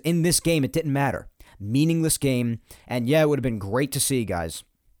 Because in this game, it didn't matter. Meaningless game. And yeah, it would have been great to see, guys.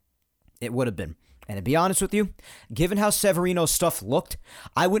 It would have been. And to be honest with you, given how Severino's stuff looked,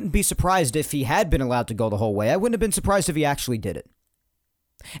 I wouldn't be surprised if he had been allowed to go the whole way. I wouldn't have been surprised if he actually did it.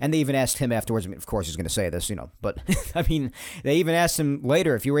 And they even asked him afterwards, of course he's going to say this, but they even asked him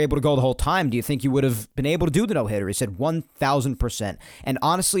later, if you were able to go the whole time, do you think you would have been able to do the no-hitter? He said 1,000%. And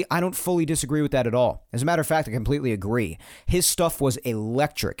honestly, I don't fully disagree with that at all. As a matter of fact, I completely agree. His stuff was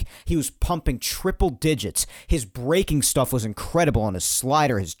electric. He was pumping triple digits. His breaking stuff was incredible on his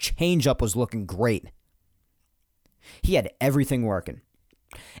slider. His changeup was looking great. He had everything working.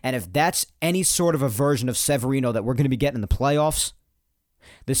 And if that's any sort of a version of Severino that we're going to be getting in the playoffs,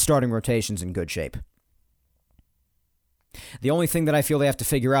 this starting rotation's in good shape. The only thing that I feel they have to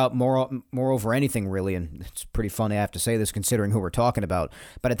figure out more over anything, really, and it's pretty funny I have to say this considering who we're talking about,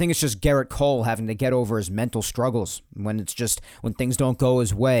 but I think it's just Garrett Cole having to get over his mental struggles when things don't go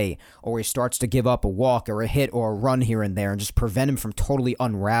his way, or he starts to give up a walk or a hit or a run here and there and just prevent him from totally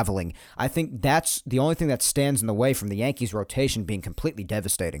unraveling. I think that's the only thing that stands in the way from the Yankees' rotation being completely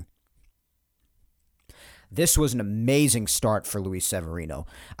devastating. This was an amazing start for Luis Severino.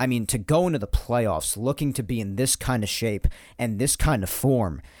 I mean, to go into the playoffs looking to be in this kind of shape and this kind of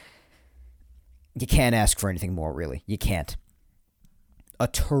form, you can't ask for anything more, really. You can't. A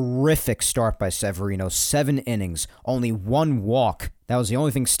terrific start by Severino. 7 innings, only 1 walk. That was the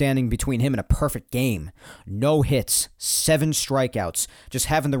only thing standing between him and a perfect game. No hits, 7 strikeouts. Just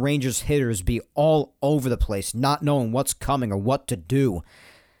having the Rangers hitters be all over the place, not knowing what's coming or what to do.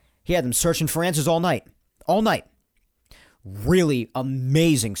 He had them searching for answers all night. All night. Really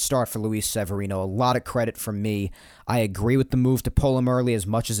amazing start for Luis Severino. A lot of credit from me. I agree with the move to pull him early. As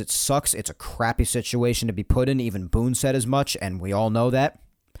much as it sucks, it's a crappy situation to be put in. Even Boone said as much, and we all know that.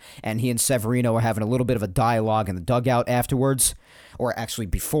 And he and Severino were having a little bit of a dialogue in the dugout afterwards, or actually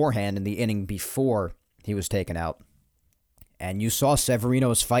beforehand in the inning before he was taken out. And you saw Severino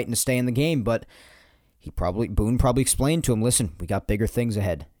was fighting to stay in the game, but Boone probably explained to him, listen, we got bigger things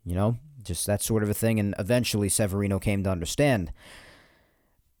ahead, Just that sort of a thing, and eventually Severino came to understand.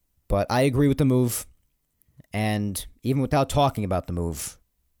 But I agree with the move, and even without talking about the move,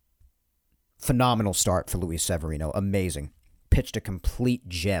 phenomenal start for Luis Severino. Amazing. Pitched a complete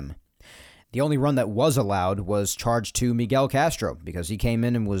gem. The only run that was allowed was charged to Miguel Castro, because he came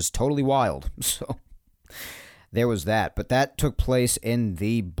in and was totally wild. So there was that. But that took place in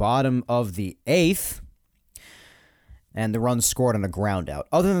the bottom of the 8th. and the runs scored on a ground out.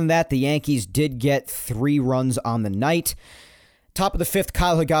 Other than that, the Yankees did get 3 runs on the night. Top of the 5th,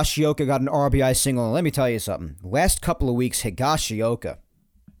 Kyle Higashioka got an RBI single. And let me tell you something. Last couple of weeks, Higashioka,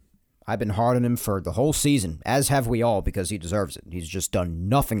 I've been hard on him for the whole season, as have we all, because he deserves it. He's just done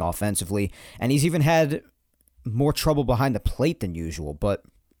nothing offensively, and he's even had more trouble behind the plate than usual, but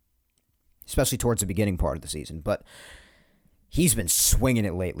especially towards the beginning part of the season. But he's been swinging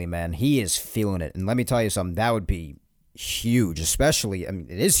it lately, man. He is feeling it. And let me tell you something, that would be huge, especially, I mean,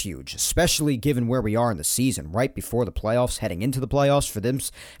 it is huge, especially given where we are in the season, right before the playoffs, heading into the playoffs, for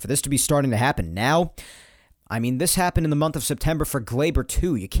this to be starting to happen now. I mean, this happened in the month of September for Gleyber,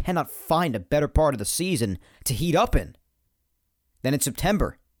 too. You cannot find a better part of the season to heat up in than in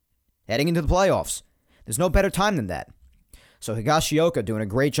September, heading into the playoffs. There's no better time than that. So Higashioka doing a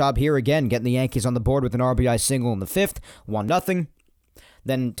great job here again, getting the Yankees on the board with an RBI single in the 5th, 1-0.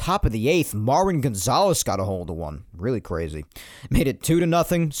 Then top of the 8th, Marwin Gonzalez got a hold of one. Really crazy. Made it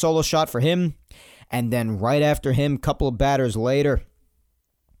 2-0, solo shot for him. And then right after him, couple of batters later,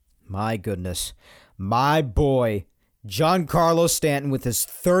 my goodness, my boy, Giancarlo Stanton with his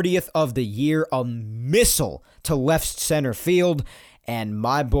 30th of the year, a missile to left center field. And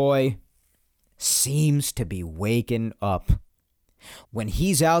my boy seems to be waking up. When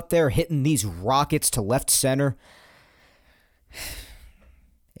he's out there hitting these rockets to left center,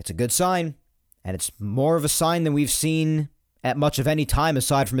 it's a good sign, and it's more of a sign than we've seen at much of any time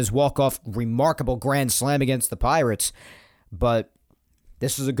aside from his walk-off remarkable grand slam against the Pirates. But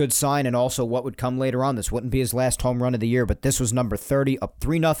this is a good sign, and also what would come later on. This wouldn't be his last home run of the year, but this was number 30, up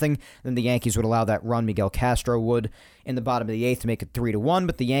 3-0. Then the Yankees would allow that run. Miguel Castro would in the bottom of the 8th to make it 3-1,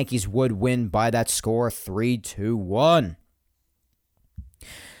 but the Yankees would win by that score, 3-1.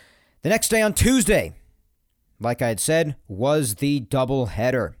 The next day on Tuesday, like I had said, was the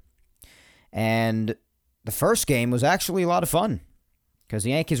doubleheader. And the first game was actually a lot of fun because the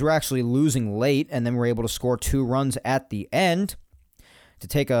Yankees were actually losing late and then were able to score 2 runs at the end to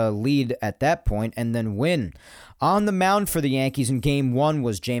take a lead at that point and then win. On the mound for the Yankees in Game 1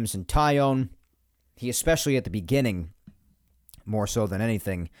 was Jameson Taillon. He, especially at the beginning, more so than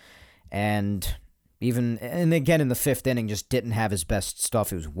anything, and again in the 5th inning, just didn't have his best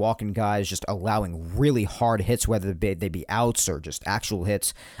stuff. He was walking guys, just allowing really hard hits, whether they be outs or just actual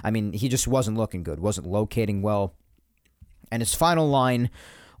hits. I mean, he just wasn't looking good, wasn't locating well. And his final line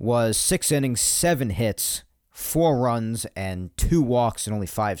was 6 innings, 7 hits, 4 runs, and 2 walks, and only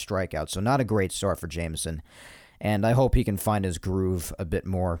 5 strikeouts. So not a great start for Jameson. And I hope he can find his groove a bit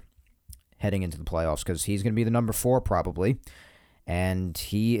more heading into the playoffs, because he's going to be the number 4 probably. And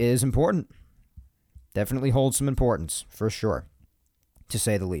he is important. Definitely holds some importance, for sure, to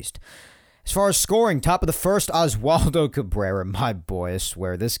say the least. As far as scoring, top of the 1st, Oswaldo Cabrera, my boy. I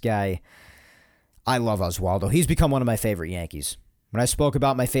swear, this guy, I love Oswaldo. He's become one of my favorite Yankees. When I spoke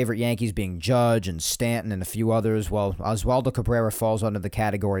about my favorite Yankees being Judge and Stanton and a few others, well, Oswaldo Cabrera falls under the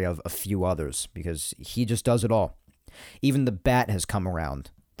category of a few others because he just does it all. Even the bat has come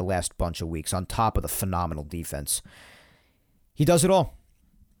around the last bunch of weeks on top of the phenomenal defense. He does it all.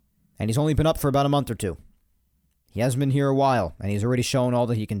 And he's only been up for about a month or 2. He hasn't been here a while, and he's already shown all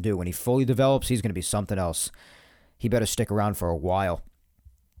that he can do. When he fully develops, he's going to be something else. He better stick around for a while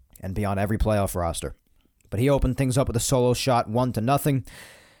and be on every playoff roster. But he opened things up with a solo shot, 1-0.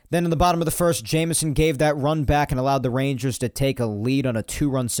 Then in the bottom of the 1st, Jameson gave that run back and allowed the Rangers to take a lead on a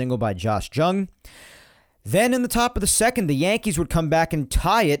 2-run single by Josh Jung. Then in the top of the 2nd, the Yankees would come back and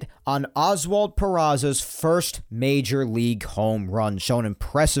tie it on Oswald Peraza's first major league home run, showing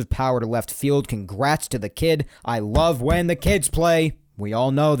impressive power to left field. Congrats to the kid. I love when the kids play. We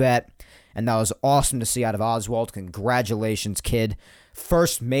all know that. And that was awesome to see out of Oswald. Congratulations, kid.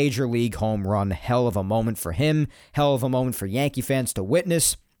 First major league home run. Hell of a moment for him. Hell of a moment for Yankee fans to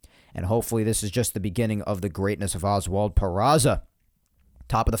witness. And hopefully this is just the beginning of the greatness of Oswald Peraza.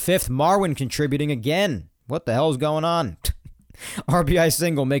 Top of the 5th, Marwin contributing again. What the hell is going on? RBI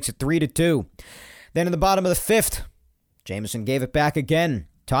single makes it 3-2. Then in the bottom of the 5th, Jameson gave it back again.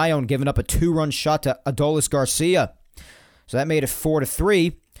 Taillon giving up a 2-run shot to Adolis Garcia. So that made it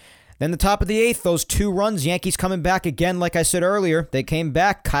 4-3. Then the top of the 8th, those 2 runs, Yankees coming back again. Like I said earlier, they came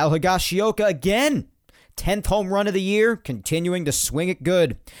back. Kyle Higashioka again. 10th home run of the year, continuing to swing it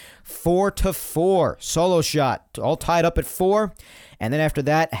good. 4-4. Solo shot, all tied up at 4. And then after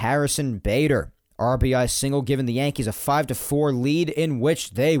that, Harrison Bader. RBI single giving the Yankees a 5-4 lead in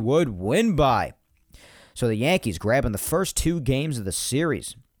which they would win by. So the Yankees grabbing the first 2 games of the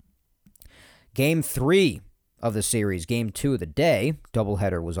series. Game 3 of the series, Game 2 of the day,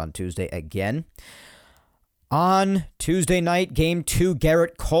 doubleheader was on Tuesday again. On Tuesday night, Game 2,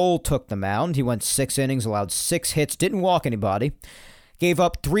 Gerrit Cole took the mound. He went 6 innings, allowed 6 hits, didn't walk anybody, gave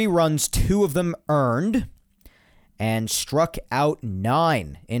up 3 runs, 2 of them earned, and struck out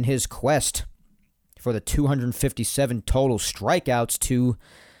 9 in his quest for the 257 total strikeouts to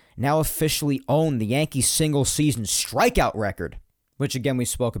now officially own the Yankees single-season strikeout record, which, again, we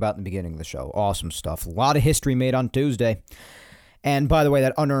spoke about in the beginning of the show. Awesome stuff. A lot of history made on Tuesday. And, by the way,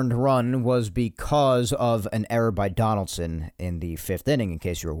 that unearned run was because of an error by Donaldson in the 5th inning, in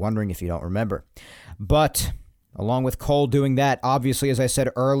case you were wondering if you don't remember. But along with Cole doing that, obviously, as I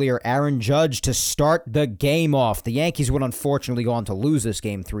said earlier, Aaron Judge to start the game off. The Yankees would unfortunately go on to lose this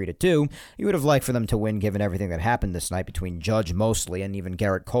game 3-2. You would have liked for them to win given everything that happened this night between Judge mostly and even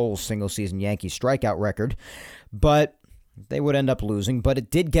Gerrit Cole's single-season Yankees strikeout record. But they would end up losing, but it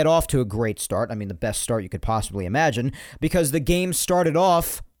did get off to a great start. I mean, the best start you could possibly imagine, because the game started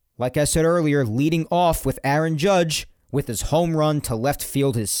off, like I said earlier, leading off with Aaron Judge with his home run to left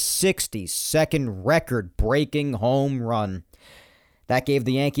field, his 62nd record-breaking home run. That gave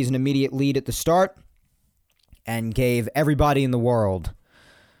the Yankees an immediate lead at the start and gave everybody in the world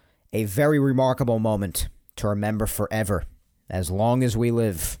a very remarkable moment to remember forever. As long as we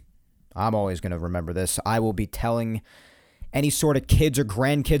live, I'm always going to remember this. I will be telling any sort of kids or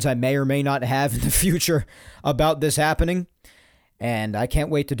grandkids I may or may not have in the future about this happening. And I can't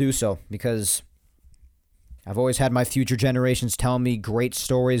wait to do so, because I've always had my future generations tell me great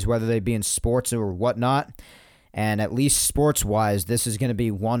stories, whether they be in sports or whatnot. And at least sports-wise, this is going to be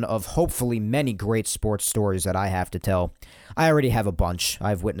one of hopefully many great sports stories that I have to tell. I already have a bunch.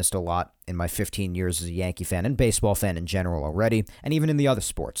 I've witnessed a lot in my 15 years as a Yankee fan and baseball fan in general already, and even in the other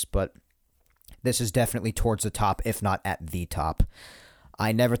sports. But this is definitely towards the top, if not at the top.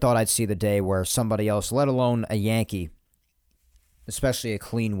 I never thought I'd see the day where somebody else, let alone a Yankee, especially a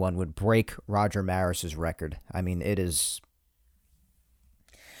clean one, would break Roger Maris's record. I mean, it is...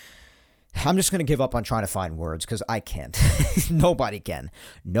 I'm just going to give up on trying to find words, because I can't. Nobody can.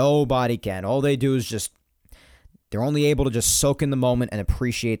 Nobody can. All they do is just... They're only able to just soak in the moment and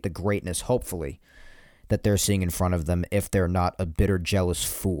appreciate the greatness, hopefully, that they're seeing in front of them, if they're not a bitter, jealous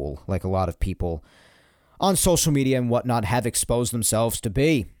fool, like a lot of people on social media and whatnot have exposed themselves to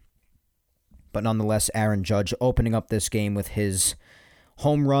be. But nonetheless, Aaron Judge opening up this game with his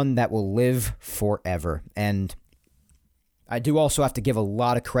home run that will live forever. And I do also have to give a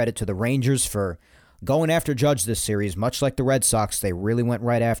lot of credit to the Rangers for going after Judge this series. Much like the Red Sox, they really went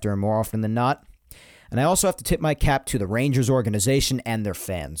right after him more often than not. And I also have to tip my cap to the Rangers organization and their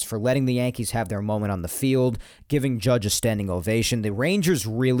fans for letting the Yankees have their moment on the field, giving Judge a standing ovation. The Rangers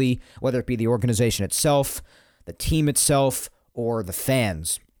really, whether it be the organization itself, the team itself, or the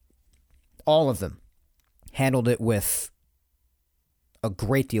fans, all of them handled it with a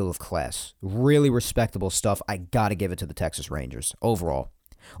great deal of class. Really respectable stuff. I got to give it to the Texas Rangers overall.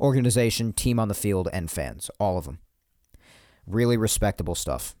 Organization, team on the field, and fans. All of them. Really respectable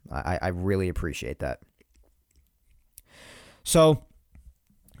stuff. I really appreciate that. So,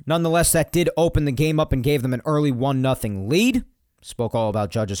 nonetheless, that did open the game up and gave them an early 1-0 lead. Spoke all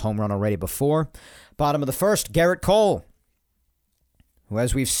about Judge's home run already before. Bottom of the first, Gerrit Cole, who,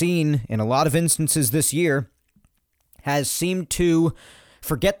 as we've seen in a lot of instances this year, has seemed to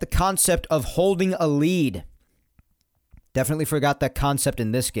forget the concept of holding a lead. Definitely forgot that concept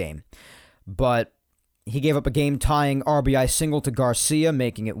in this game. But he gave up a game-tying RBI single to Garcia,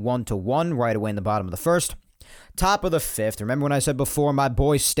 making it 1-1 right away in the bottom of the first. Top of the fifth. Remember when I said before my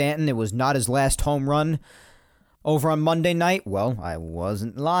boy Stanton, it was not his last home run over on Monday night? Well, I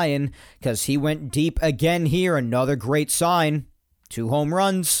wasn't lying, because he went deep again here. Another great sign. 2 home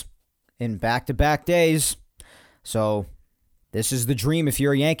runs in back-to-back days. So this is the dream if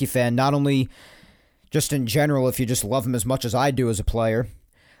you're a Yankee fan, not only just in general if you just love him as much as I do as a player,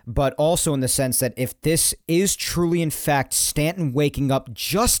 but also in the sense that if this is truly, in fact, Stanton waking up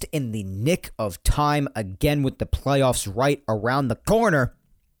just in the nick of time, again with the playoffs right around the corner,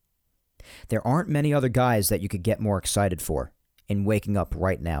 there aren't many other guys that you could get more excited for in waking up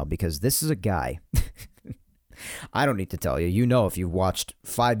right now, because this is a guy, I don't need to tell you, you know if you've watched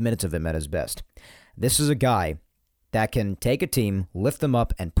 5 minutes of him at his best. This is a guy that can take a team, lift them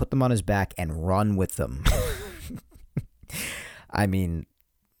up, and put them on his back and run with them. I mean,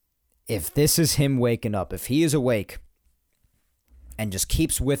 if this is him waking up, if he is awake and just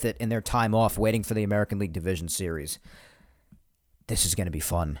keeps with it in their time off waiting for the American League Division Series, this is going to be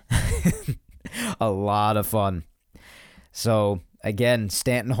fun. A lot of fun. So, again,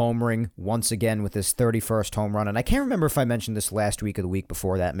 Stanton homering once again with his 31st home run. And I can't remember if I mentioned this last week or the week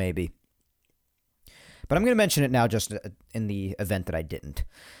before that, maybe. But I'm going to mention it now just in the event that I didn't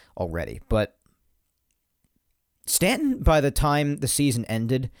already. But Stanton, by the time the season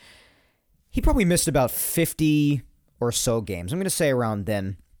ended, he probably missed about 50 or so games. I'm going to say around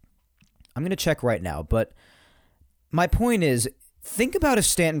then. I'm going to check right now, but my point is, think about if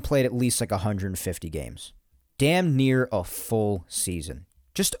Stanton played at least like 150 games. Damn near a full season.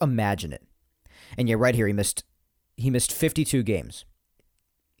 Just imagine it. And yeah, right here, he missed 52 games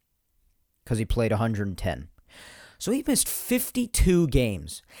because he played 110. So he missed 52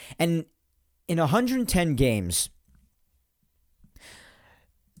 games. And in 110 games,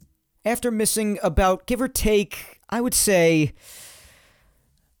 after missing about, give or take, I would say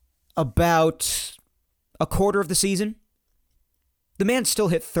about a quarter of the season, the man still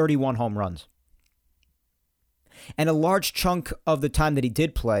hit 31 home runs. And a large chunk of the time that he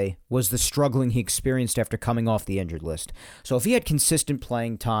did play was the struggling he experienced after coming off the injured list. So if he had consistent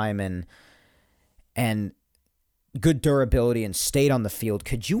playing time and good durability and stayed on the field,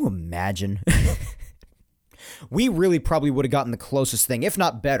 could you imagine? We really probably would have gotten the closest thing, if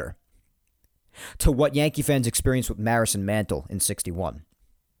not better, to what Yankee fans experienced with Maris and Mantle in 61.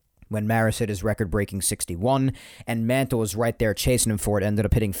 When Maris hit his record-breaking 61, and Mantle was right there chasing him for it, ended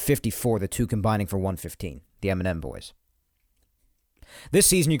up hitting 54, the two combining for 115, the M&M boys. This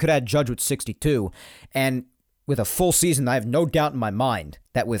season, you could have had Judge with 62, and with a full season, I have no doubt in my mind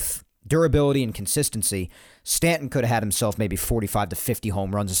that with durability and consistency, Stanton could have had himself maybe 45 to 50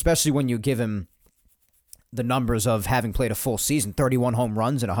 home runs, especially when you give him the numbers of having played a full season, 31 home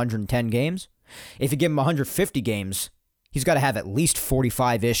runs in 110 games. If you give him 150 games, he's got to have at least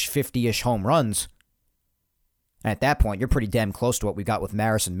 45-ish, 50-ish home runs. And at that point, you're pretty damn close to what we got with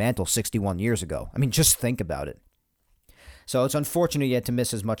Maris and Mantle 61 years ago. I mean, just think about it. So it's unfortunate he had to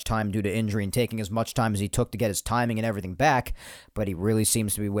miss as much time due to injury and taking as much time as he took to get his timing and everything back, but he really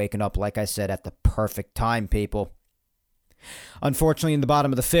seems to be waking up, like I said, at the perfect time, people. Unfortunately, in the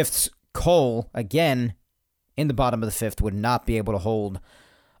bottom of the fifth, Cole, again, in the bottom of the fifth, would not be able to hold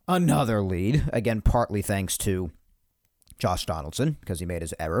another lead, again, partly thanks to Josh Donaldson, because he made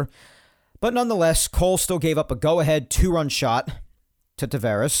his error. But nonetheless, Cole still gave up a go-ahead 2-run shot to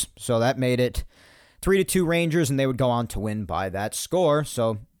Taveras, so that made it 3-2 Rangers, and they would go on to win by that score.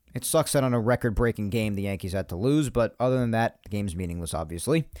 So it sucks that on a record-breaking game the Yankees had to lose, but other than that, the game's meaningless,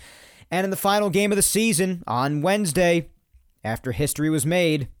 obviously. And in the final game of the season, on Wednesday, after history was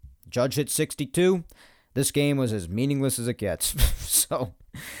made, Judge hit 62. This game was as meaningless as it gets. So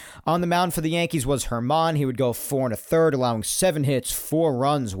on the mound for the Yankees was Herman. He would go 4 1/3, allowing 7 hits, 4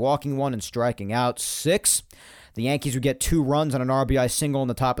 runs, walking 1 and striking out 6. The Yankees would get 2 runs on an RBI single in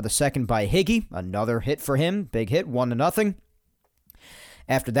the top of the second by Higgy. Another hit for him. Big hit, 1-0.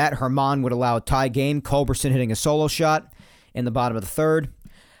 After that, Herman would allow a tie game, Culberson hitting a solo shot in the bottom of the third.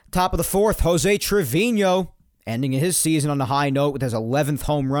 Top of the fourth, Jose Trevino ending his season on a high note with his 11th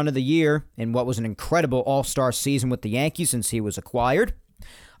home run of the year in what was an incredible all-star season with the Yankees since he was acquired.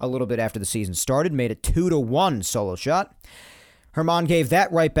 A little bit after the season started, made a 2-1 solo shot. Herman gave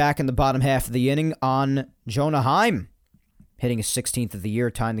that right back in the bottom half of the inning on Jonah Heim, hitting his 16th of the year,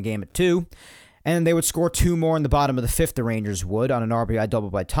 tying the game at 2. And they would score 2 more in the bottom of the fifth, the Rangers would, on an RBI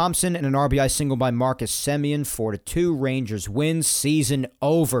double by Thompson and an RBI single by Marcus Semien. 4-2, Rangers win. Season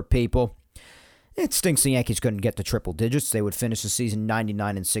over, people. It stinks the Yankees couldn't get to triple digits. They would finish the season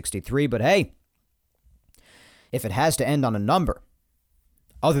 99-63, but hey, if it has to end on a number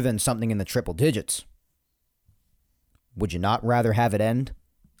other than something in the triple digits, would you not rather have it end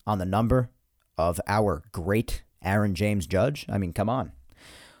on the number of our great Aaron James Judge? I mean, come on.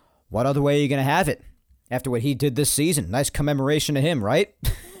 What other way are you going to have it after what he did this season? Nice commemoration to him, right?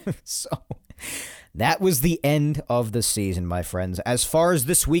 So that was the end of the season, my friends. As far as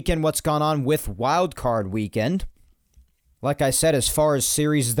this weekend, what's gone on with Wild Card Weekend, like I said, as far as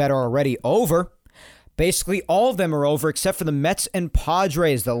series that are already over, basically all of them are over except for the Mets and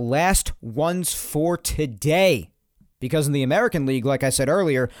Padres, the last ones for today. Because in the American League, like I said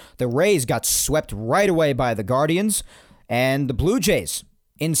earlier, the Rays got swept right away by the Guardians, and the Blue Jays,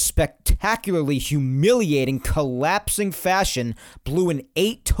 in spectacularly humiliating, collapsing fashion, blew an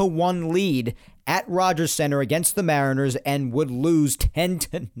 8-1 lead at Rogers Center against the Mariners and would lose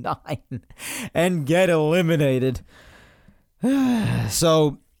 10-9 and get eliminated.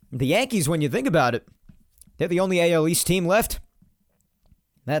 So the Yankees, when you think about it, they're the only AL East team left.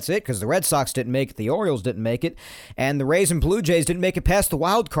 That's it, because the Red Sox didn't make it, the Orioles didn't make it, and the Rays and Blue Jays didn't make it past the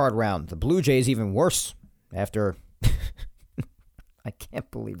wild card round. The Blue Jays even worse after... I can't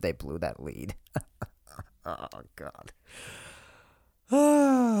believe they blew that lead. Oh, God.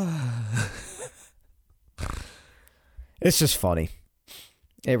 It's just funny.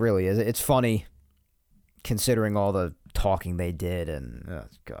 It really is. It's funny considering all the talking they did, and, oh,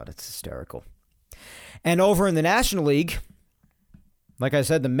 God, it's hysterical. And over in the National League, like I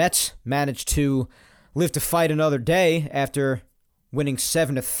said, the Mets managed to live to fight another day after winning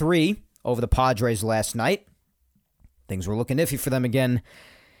 7-3 over the Padres last night. Things were looking iffy for them again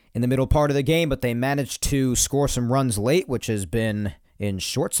in the middle part of the game, but they managed to score some runs late, which has been in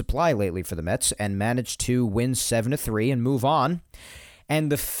short supply lately for the Mets, and managed to win 7-3 and move on.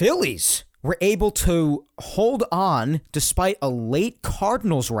 And the Phillies were able to hold on despite a late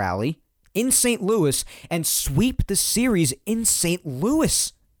Cardinals rally in St. Louis and sweep the series in St.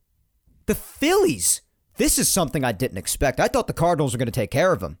 Louis. The Phillies. This is something I didn't expect. I thought the Cardinals were going to take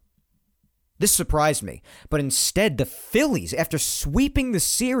care of them. This surprised me. But instead, the Phillies, after sweeping the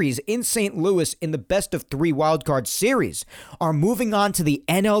series in St. Louis in the best-of-3 wildcard series, are moving on to the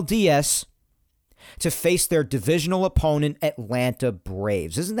NLDS to face their divisional opponent, Atlanta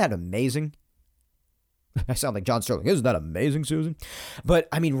Braves. Isn't that amazing? I sound like John Sterling. Isn't that amazing, Susan? But,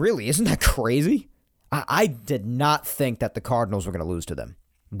 I mean, really, isn't that crazy? I did not think that the Cardinals were going to lose to them.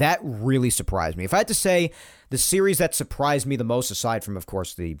 That really surprised me. If I had to say the series that surprised me the most, aside from, of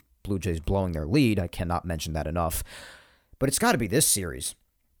course, the Blue Jays blowing their lead, I cannot mention that enough, but it's got to be this series.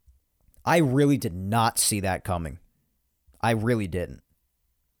 I really did not see that coming. I really didn't.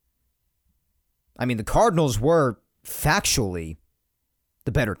 I mean, the Cardinals were factually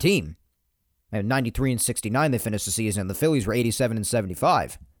the better team. At 93-69, they finished the season, and the Phillies were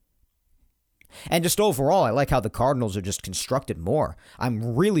 87-75. And just overall, I like how the Cardinals are just constructed more.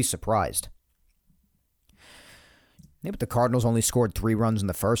 I'm really surprised. Yeah, but the Cardinals only scored 3 runs in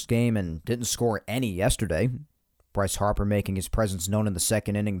the first game and didn't score any yesterday. Bryce Harper making his presence known in the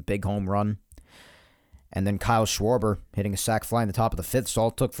second inning, big home run. And then Kyle Schwarber hitting a sac fly in the top of the 5th, so all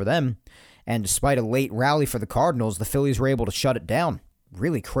it took for them. And despite a late rally for the Cardinals, the Phillies were able to shut it down.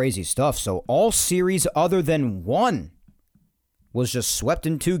 Really crazy stuff. So all series other than one was just swept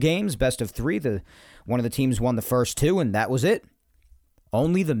in 2 games, best of 3. One of the teams won the first 2, and that was it.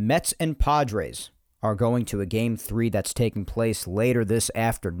 Only the Mets and Padres are going to a Game 3 that's taking place later this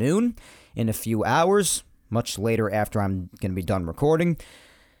afternoon in a few hours, much later after I'm going to be done recording.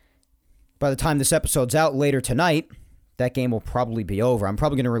 By the time this episode's out later tonight, that game will probably be over. I'm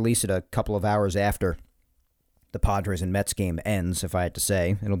probably going to release it a couple of hours after the Padres and Mets game ends, if I had to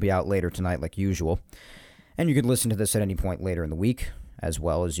say. It'll be out later tonight like usual. And you could listen to this at any point later in the week, as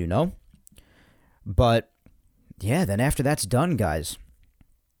well as you know. But, yeah, then after that's done, guys,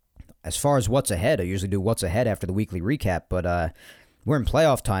 as far as what's ahead, I usually do what's ahead after the weekly recap, but we're in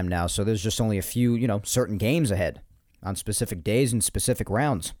playoff time now, so there's just only a few, certain games ahead on specific days and specific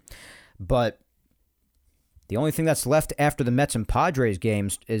rounds. But the only thing that's left after the Mets and Padres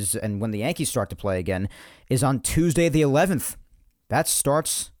games is, and when the Yankees start to play again, is on Tuesday the 11th. That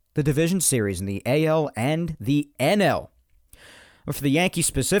starts the division series in the AL and the NL. But for the Yankees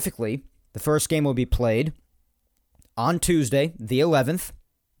specifically, the first game will be played on Tuesday the 11th.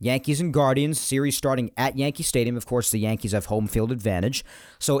 Yankees and Guardians, series starting at Yankee Stadium. Of course, the Yankees have home field advantage.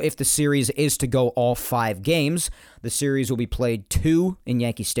 So if the series is to go all 5 games, the series will be played 2 in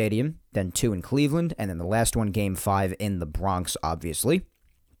Yankee Stadium, then 2 in Cleveland, and then the last one, Game 5, in the Bronx, obviously.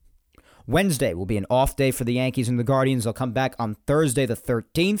 Wednesday will be an off day for the Yankees and the Guardians. They'll come back on Thursday the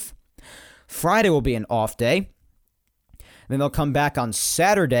 13th. Friday will be an off day. Then they'll come back on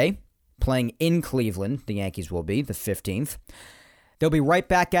Saturday, playing in Cleveland. The Yankees will be, the 15th. They'll be right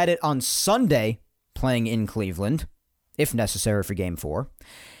back at it on Sunday, playing in Cleveland, if necessary for Game 4.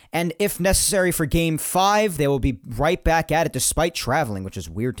 And if necessary for Game 5, they will be right back at it despite traveling, which is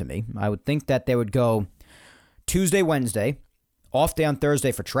weird to me. I would think that they would go Tuesday, Wednesday, off day on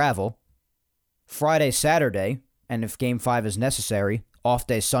Thursday for travel, Friday, Saturday, and if Game 5 is necessary, off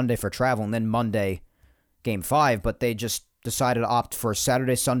day Sunday for travel, and then Monday, Game 5. But they just decided to opt for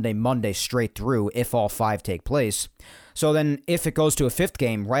Saturday, Sunday, Monday straight through if all 5 take place. So then if it goes to a 5th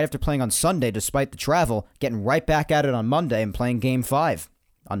game, right after playing on Sunday, despite the travel, getting right back at it on Monday and playing Game 5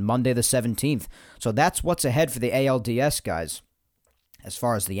 on Monday the 17th. So that's what's ahead for the ALDS, guys, as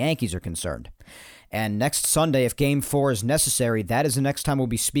far as the Yankees are concerned. And next Sunday, if Game 4 is necessary, that is the next time we'll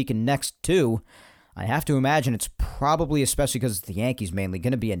be speaking next too. I have to imagine it's probably, especially because it's the Yankees mainly,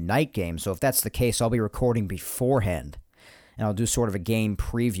 going to be a night game. So if that's the case, I'll be recording beforehand. And I'll do sort of a game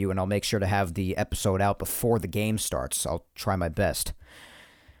preview, and I'll make sure to have the episode out before the game starts. I'll try my best.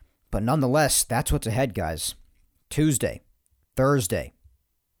 But nonetheless, that's what's ahead, guys. Tuesday, Thursday,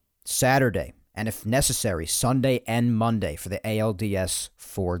 Saturday, and if necessary, Sunday and Monday for the ALDS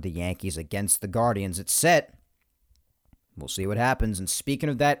for the Yankees against the Guardians. It's set. We'll see what happens. And speaking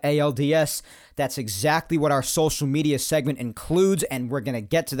of that ALDS, that's exactly what our social media segment includes, and we're going to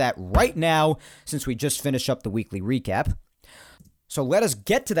get to that right now since we just finished up the weekly recap. So let us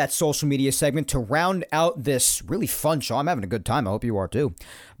get to that social media segment to round out this really fun show. I'm having a good time. I hope you are too.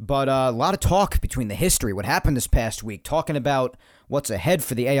 But a lot of talk between the history, what happened this past week, talking about what's ahead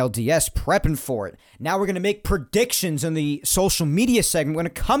for the ALDS, prepping for it. Now we're going to make predictions in the social media segment when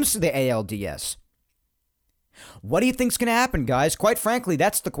it comes to the ALDS. What do you think's going to happen, guys? Quite frankly,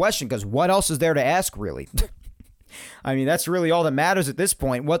 that's the question, because what else is there to ask, really? I mean, that's really all that matters at this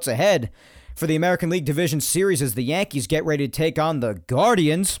point. What's ahead for the American League Division Series as the Yankees get ready to take on the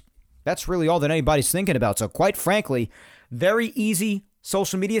Guardians? That's really all that anybody's thinking about. So quite frankly, very easy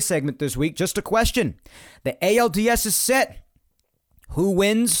social media segment this week. Just a question. The ALDS is set. Who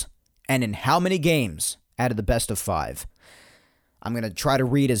wins and in how many games out of the best of 5? I'm going to try to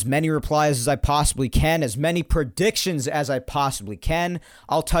read as many replies as I possibly can, as many predictions as I possibly can.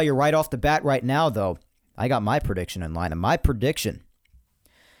 I'll tell you right off the bat right now, though, I got my prediction in line, and my prediction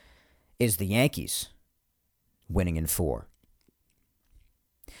is the Yankees winning in 4.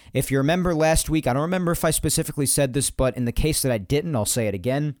 If you remember last week, I don't remember if I specifically said this, but in the case that I didn't, I'll say it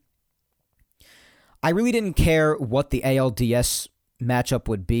again. I really didn't care what the ALDS matchup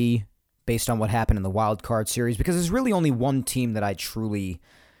would be based on what happened in the wild card series, because there's really only one team that I truly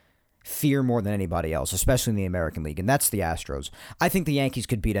fear more than anybody else, especially in the American League, and that's the Astros. I think the Yankees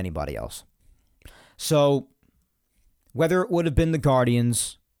could beat anybody else. So whether it would have been the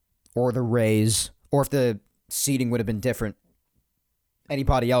Guardians or the Rays, or if the seeding would have been different,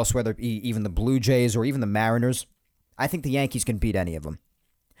 anybody else, whether it be even the Blue Jays or even the Mariners, I think the Yankees can beat any of them.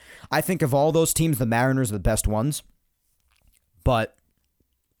 I think of all those teams, the Mariners are the best ones, but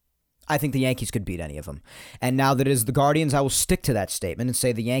I think the Yankees could beat any of them. And now that it is the Guardians, I will stick to that statement and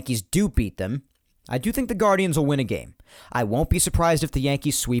say the Yankees do beat them. I do think the Guardians will win a game. I won't be surprised if the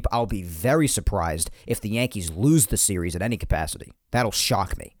Yankees sweep. I'll be very surprised if the Yankees lose the series at any capacity. That'll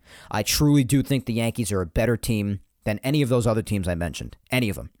shock me. I truly do think the Yankees are a better team than any of those other teams I mentioned. Any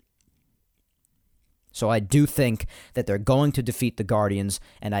of them. So I do think that they're going to defeat the Guardians,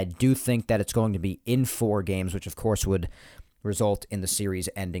 and I do think that it's going to be in 4 games, which of course would result in the series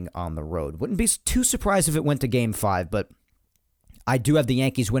ending on the road. Wouldn't be too surprised if it went to Game 5, but I do have the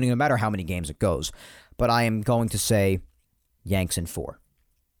Yankees winning no matter how many games it goes. But I am going to say Yanks in 4.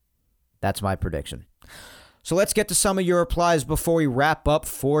 That's my prediction. So let's get to some of your replies before we wrap up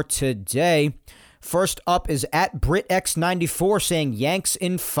for today. First up is at BritX94 saying Yanks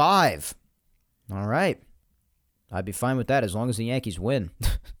in 5. All right. I'd be fine with that as long as the Yankees win.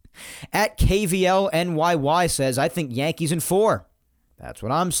 At KVLNYY says, I think Yankees in 4. That's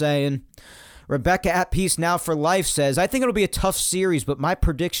what I'm saying. Rebecca at Peace Now for Life says, I think it'll be a tough series, but my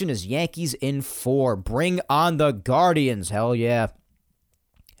prediction is Yankees in 4. Bring on the Guardians. Hell yeah.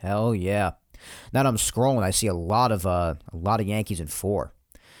 Hell yeah. Now that I'm scrolling, I see a lot of Yankees in 4.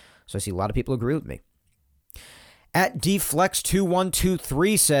 So I see a lot of people agree with me. At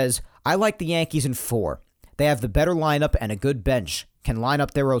DFlex2123 says, I like the Yankees in 4. They have the better lineup and a good bench. Can line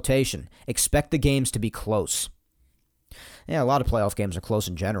up their rotation. Expect the games to be close. Yeah, a lot of playoff games are close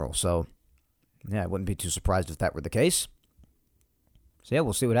in general, so yeah, I wouldn't be too surprised if that were the case. So yeah,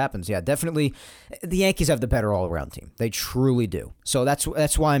 we'll see what happens. Yeah, definitely the Yankees have the better all-around team. They truly do. So that's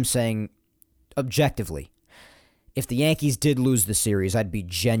why I'm saying objectively, if the Yankees did lose the series, I'd be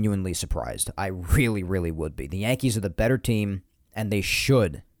genuinely surprised. I really, really would be. The Yankees are the better team, and they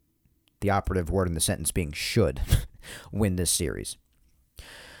should, the operative word in the sentence being should, win this series.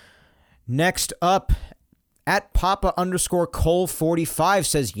 Next up, at Papa_Cole45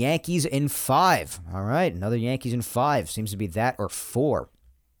 says Yankees in 5. All right, another Yankees in 5. Seems to be that or 4.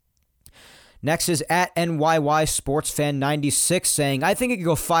 Next is at NYY SportsFan96 saying, I think it could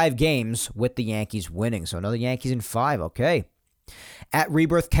go 5 games with the Yankees winning. So another Yankees in 5. Okay. At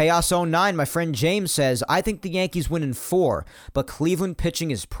Rebirth Chaos 09, my friend James says, I think the Yankees win in 4, but Cleveland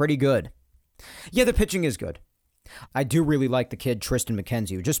pitching is pretty good. Yeah, the pitching is good. I do really like the kid Tristan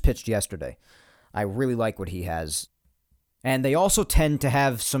McKenzie, who just pitched yesterday. I really like what he has. And they also tend to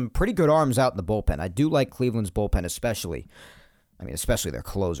have some pretty good arms out in the bullpen. I do like Cleveland's bullpen especially. Especially their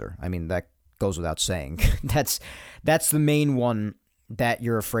closer. That goes without saying. That's the main one that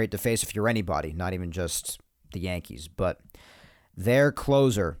you're afraid to face if you're anybody, not even just the Yankees. But their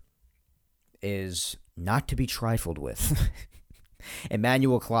closer is not to be trifled with.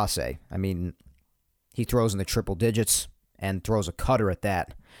 Emmanuel Clase. He throws in the triple digits and throws a cutter at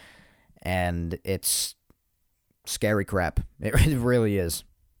that. And it's scary crap. It really is.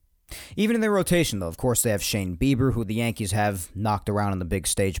 Even in their rotation, though, of course, they have Shane Bieber, who the Yankees have knocked around on the big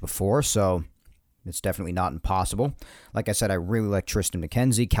stage before, so it's definitely not impossible. Like I said, I really like Tristan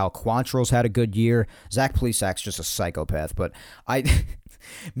McKenzie. Cal Quantrill's had a good year. Zach Plesac's just a psychopath, but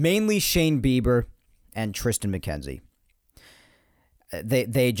mainly Shane Bieber and Tristan McKenzie.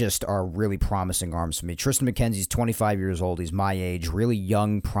 they just are really promising arms for me. Tristan McKenzie's 25 years old. He's my age. Really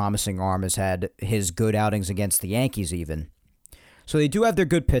young, promising arm. Has had his good outings against the Yankees even. So they do have their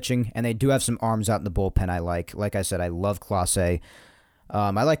good pitching, and they do have some arms out in the bullpen I like. Like I said, I love Clase. I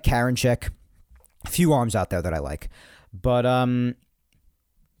like Karinchak. A few arms out there that I like. But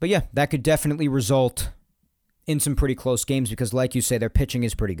yeah, that could definitely result in some pretty close games because, like you say, their pitching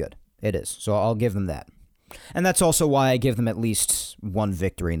is pretty good. It is. So I'll give them that. And that's also why I give them at least one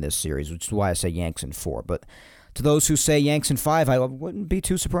victory in this series, which is why I say Yanks in 4. But to those who say Yanks in 5, I wouldn't be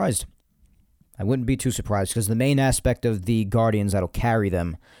too surprised. I wouldn't be too surprised because the main aspect of the Guardians that'll carry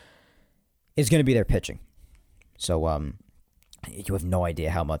them is going to be their pitching. So you have no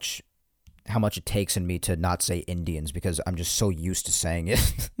idea how much it takes in me to not say Indians because I'm just so used to saying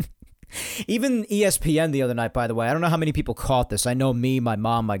it. Even ESPN the other night, by the way, I don't know how many people caught this. I know me, my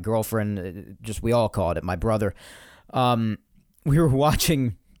mom, my girlfriend, just we all caught it, my brother. We were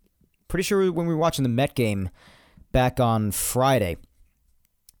watching, pretty sure when we were watching the Met game back on Friday,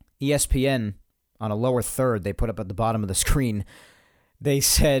 ESPN on a lower third, they put up at the bottom of the screen, they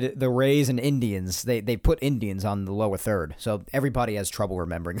said the Rays and Indians. They put Indians on the lower third. So everybody has trouble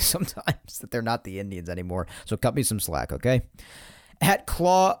remembering sometimes that they're not the Indians anymore. So cut me some slack, okay? At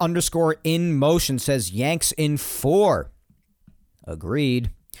Claw_in_motion says Yanks in 4.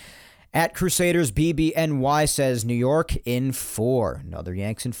 Agreed. At Crusaders BBNY says New York in 4. Another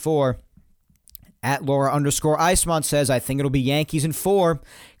Yanks in 4. At Laura_Icemont says I think it'll be Yankees in 4.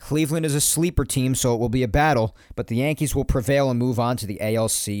 Cleveland is a sleeper team, so it will be a battle, but the Yankees will prevail and move on to the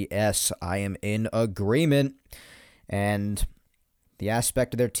ALCS. I am in agreement. And the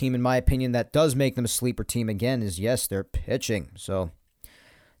aspect of their team, in my opinion, that does make them a sleeper team again is, yes, they're pitching. So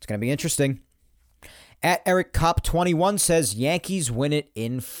it's going to be interesting. At Eric Cop 21 says Yankees win it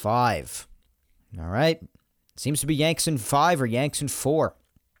in 5. All right. Seems to be Yanks in 5 or Yanks in 4.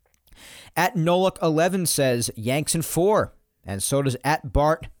 At Noluk 11 says Yanks in 4. And so does at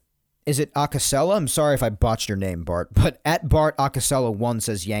Bart. Is it Acasella? I'm sorry if I botched your name, Bart. But at Bart Acasella 1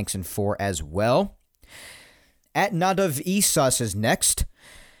 says Yanks in 4 as well. At Nadav Isas is next,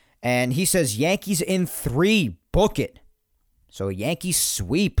 and he says Yankees in 3. Book it. So a Yankees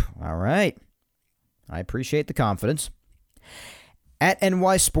sweep. All right. I appreciate the confidence. At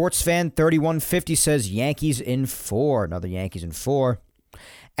NY Sports Fan 3150 says Yankees in 4. Another Yankees in 4.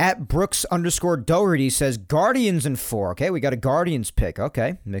 At Brooks_Doherty says Guardians in 4. Okay, we got a Guardians pick.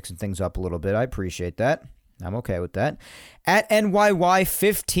 Okay, mixing things up a little bit. I appreciate that. I'm okay with that. At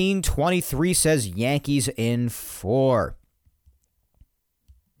NYY1523 says Yankees in 4.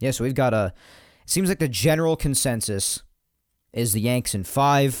 Yeah, so we've got it seems like the general consensus is the Yanks in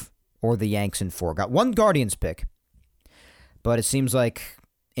 5 or the Yanks in 4. Got one Guardians pick, but it seems like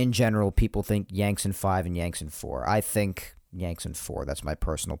in general people think Yanks in 5 and Yanks in 4. I think Yanks in 4. That's my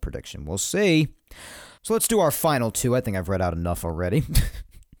personal prediction. We'll see. So let's do our final 2. I think I've read out enough already.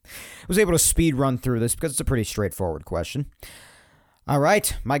 I was able to speed run through this because it's a pretty straightforward question. All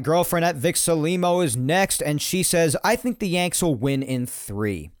right, my girlfriend at Vic Salimo is next, and she says, I think the Yanks will win in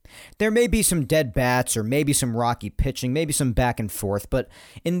 3. There may be some dead bats or maybe some rocky pitching, maybe some back and forth, but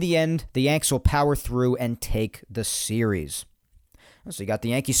in the end, the Yanks will power through and take the series. So you got the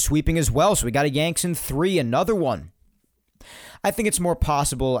Yankees sweeping as well, so we got a Yanks in 3, another one. I think it's more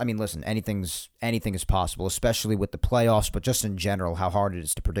possible. I mean, listen, anything is possible, especially with the playoffs, but just in general, how hard it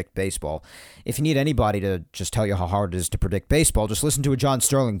is to predict baseball. If you need anybody to just tell you how hard it is to predict baseball, just listen to a John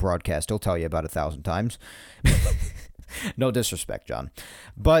Sterling broadcast. He'll tell you about 1,000 times. No disrespect, John.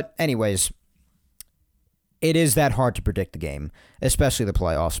 But anyways, it is that hard to predict the game, especially the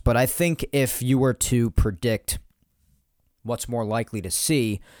playoffs. But I think if you were to predict what's more likely to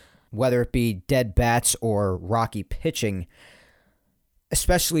see, whether it be dead bats or rocky pitching,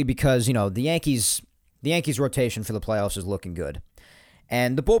 especially because, the Yankees rotation for the playoffs is looking good.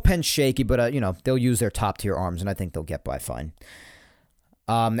 And the bullpen's shaky, but, they'll use their top-tier arms, and I think they'll get by fine.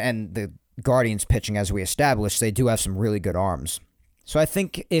 And the Guardians pitching, as we established, they do have some really good arms. So I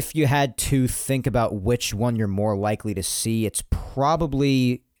think if you had to think about which one you're more likely to see, it's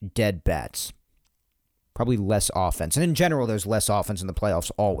probably dead bats. Probably less offense. And in general, there's less offense in the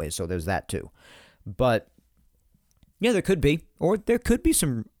playoffs always, so there's that too. But, yeah, there could be. Or there could be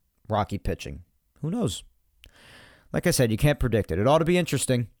some rocky pitching. Who knows? Like I said, you can't predict it. It ought to be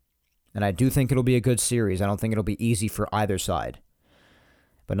interesting. And I do think it'll be a good series. I don't think it'll be easy for either side.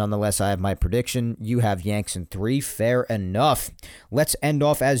 But nonetheless, I have my prediction. You have Yanks in 3. Fair enough. Let's end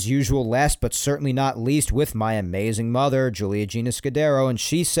off as usual, last but certainly not least, with my amazing mother, Julia Gina Scudero. And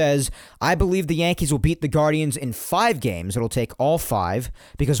she says, I believe the Yankees will beat the Guardians in 5 games. It'll take all 5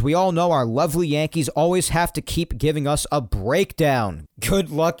 because we all know our lovely Yankees always have to keep giving us a breakdown. Good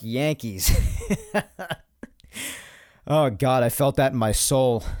luck, Yankees. Oh, God, I felt that in my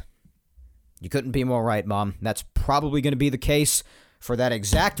soul. You couldn't be more right, Mom. That's probably going to be the case for that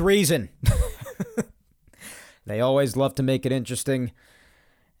exact reason. They always love to make it interesting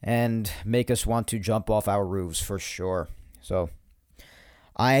and make us want to jump off our roofs for sure. So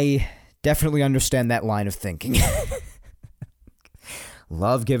I definitely understand that line of thinking.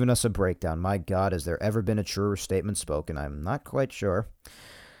 Love giving us a breakdown. My God, has there ever been a truer statement spoken? I'm not quite sure.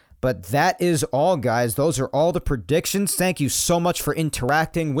 But that is all, guys. Those are all the predictions. Thank you so much for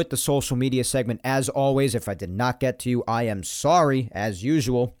interacting with the social media segment. As always, if I did not get to you, I am sorry, as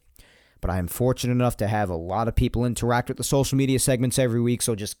usual. But I am fortunate enough to have a lot of people interact with the social media segments every week,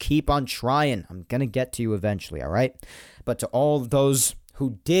 so just keep on trying. I'm going to get to you eventually, all right? But to all of those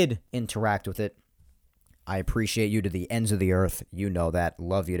who did interact with it, I appreciate you to the ends of the earth. You know that.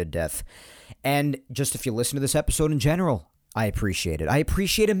 Love you to death. And just if you listen to this episode in general, I appreciate it. I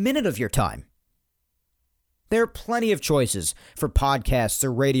appreciate a minute of your time. There are plenty of choices for podcasts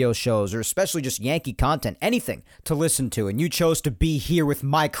or radio shows or especially just Yankee content, anything to listen to, and you chose to be here with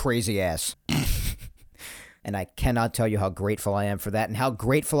my crazy ass. And I cannot tell you how grateful I am for that and how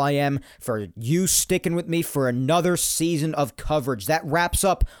grateful I am for you sticking with me for another season of coverage. That wraps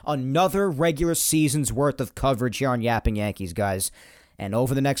up another regular season's worth of coverage here on Yapping Yankees, guys. And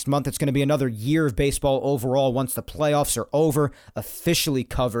over the next month, it's going to be another year of baseball overall once the playoffs are over, officially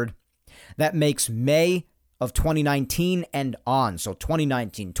covered. That makes May of 2019 and on. So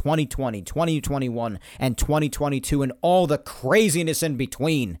 2019, 2020, 2021, and 2022, and all the craziness in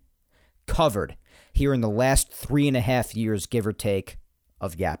between covered here in the last 3.5 years, give or take,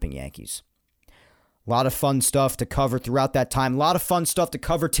 of Yapping Yankees. A lot of fun stuff to cover throughout that time. A lot of fun stuff to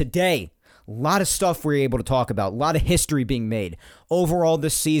cover today. A lot of stuff we're able to talk about. A lot of history being made overall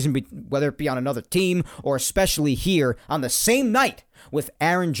this season, whether it be on another team or especially here on the same night with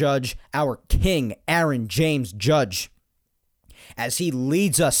Aaron Judge, our king, Aaron James Judge, as he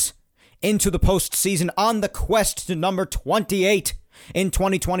leads us into the postseason on the quest to number 28 in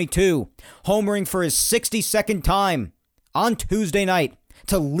 2022, homering for his 62nd time on Tuesday night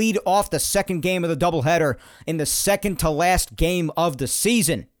to lead off the second game of the doubleheader in the second to last game of the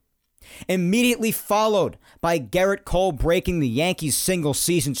season. Immediately followed by Gerrit Cole breaking the Yankees'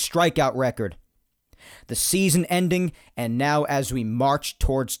 single-season strikeout record. The season ending, and now as we march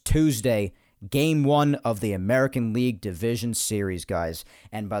towards Tuesday, Game 1 of the American League Division Series, guys.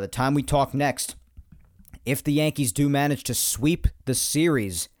 And by the time we talk next, if the Yankees do manage to sweep the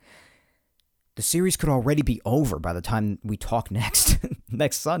series could already be over by the time we talk next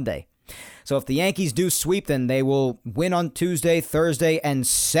Sunday. So if the Yankees do sweep, then they will win on Tuesday, Thursday, and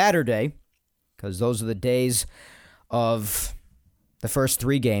Saturday, because those are the days of the first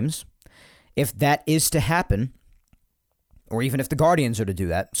 3 games. If that is to happen, or even if the Guardians are to do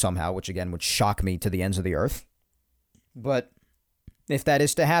that somehow, which again would shock me to the ends of the earth, but if that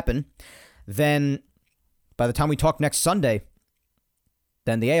is to happen, then by the time we talk next Sunday,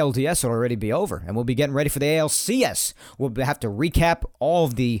 then the ALDS will already be over, and we'll be getting ready for the ALCS. We'll have to recap all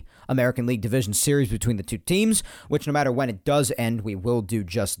of the American League Division Series between the two teams, which no matter when it does end, we will do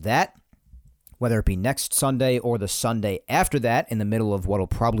just that, whether it be next Sunday or the Sunday after that, in the middle of what will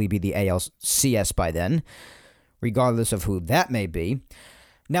probably be the ALCS by then, regardless of who that may be.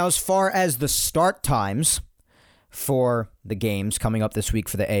 Now, as far as the start times for the games coming up this week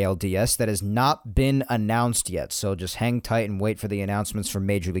for the ALDS, that has not been announced yet. So just hang tight and wait for the announcements from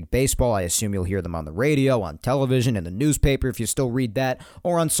Major League Baseball. I assume you'll hear them on the radio, on television, in the newspaper if you still read that,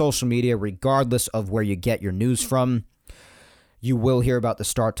 or on social media, regardless of where you get your news from. You will hear about the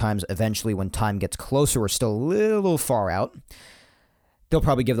start times eventually when time gets closer. We're still a little far out. They'll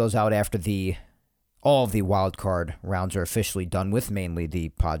probably give those out after all of the wild card rounds are officially done with, mainly the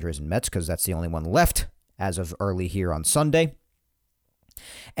Padres and Mets, because that's the only one left as of early here on Sunday.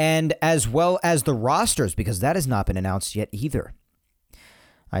 And as well as the rosters, because that has not been announced yet either.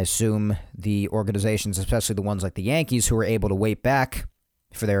 I assume the organizations, especially the ones like the Yankees, who were able to wait back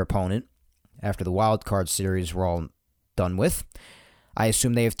for their opponent after the wild card series were all done with, I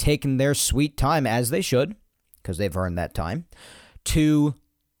assume they have taken their sweet time, as they should, because they've earned that time, to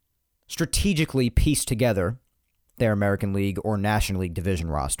strategically piece together their American League or National League division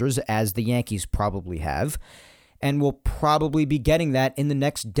rosters, as the Yankees probably have, and we'll probably be getting that in the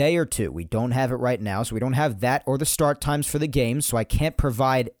next day or two. We don't have it right now, so we don't have that or the start times for the games, so I can't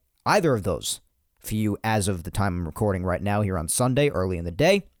provide either of those for you as of the time I'm recording right now here on Sunday, early in the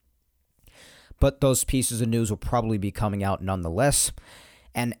day. But those pieces of news will probably be coming out nonetheless.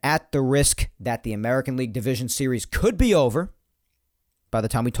 And at the risk that the American League Division Series could be over by the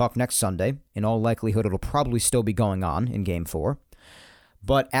time we talk next Sunday, in all likelihood it'll probably still be going on in Game 4.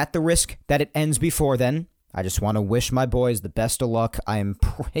 But at the risk that it ends before then, I just want to wish my boys the best of luck. I am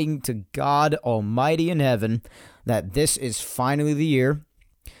praying to God Almighty in heaven that this is finally the year.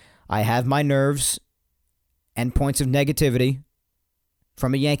 I have my nerves and points of negativity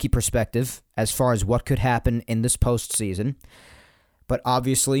from a Yankee perspective as far as what could happen in this postseason. But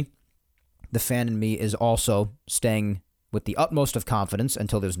obviously, the fan in me is also staying with the utmost of confidence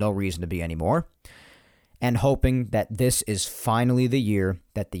until there's no reason to be anymore, and hoping that this is finally the year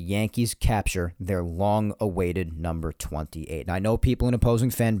that the Yankees capture their long-awaited number 28. And I know people in opposing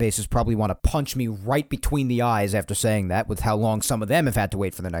fan bases probably want to punch me right between the eyes after saying that, with how long some of them have had to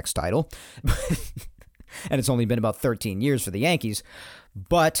wait for the next title. And it's only been about 13 years for the Yankees.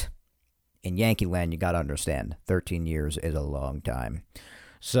 But in Yankee land, you got to understand, 13 years is a long time.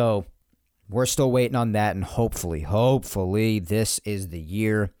 So we're still waiting on that, and hopefully this is the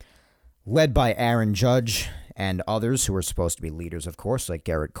year, led by Aaron Judge and others who are supposed to be leaders, of course, like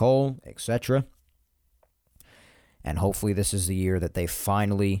Gerrit Cole, etc. And hopefully this is the year that they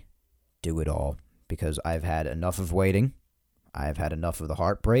finally do it all, because I've had enough of waiting. I've had enough of the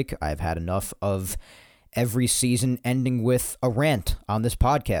heartbreak. I've had enough of every season ending with a rant on this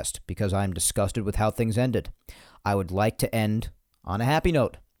podcast, because I'm disgusted with how things ended. I would like to end on a happy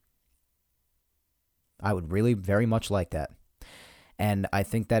note. I would really very much like that. And I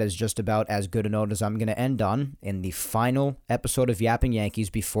think that is just about as good a note as I'm going to end on in the final episode of Yapping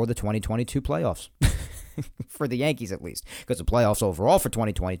Yankees before the 2022 playoffs. For the Yankees, at least. Because the playoffs overall for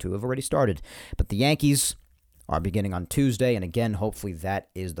 2022 have already started. But the Yankees are beginning on Tuesday. And again, hopefully that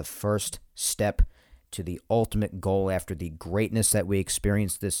is the first step to the ultimate goal after the greatness that we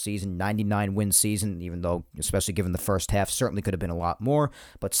experienced this season. 99-win season, even though, especially given the first half, certainly could have been a lot more,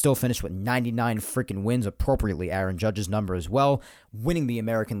 but still finished with 99 freaking wins, appropriately Aaron Judge's number as well, winning the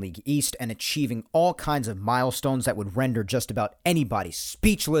American League East and achieving all kinds of milestones that would render just about anybody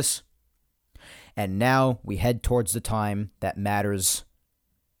speechless. And now we head towards the time that matters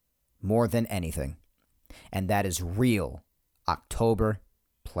more than anything, and that is real October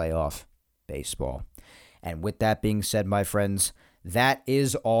playoff baseball. And with that being said, my friends, that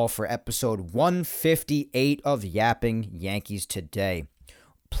is all for episode 158 of Yapping Yankees today.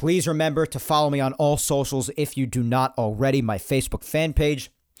 Please remember to follow me on all socials if you do not already. My Facebook fan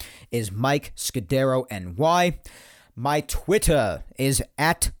page is Mike Scudero NY. My Twitter is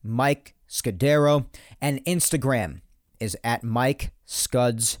at Mike Scudero, and Instagram is at Mike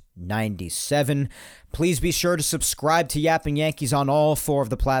Scuds97. Please be sure to subscribe to Yapping Yankees on all 4 of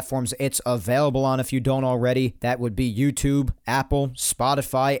the platforms it's available on if you don't already. That would be YouTube, Apple,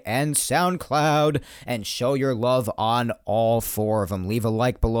 Spotify, and SoundCloud. And show your love on all 4 of them. Leave a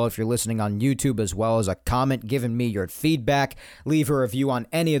like below if you're listening on YouTube, as well as a comment giving me your feedback. Leave a review on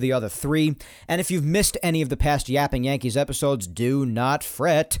any of the other 3. And if you've missed any of the past Yapping Yankees episodes, do not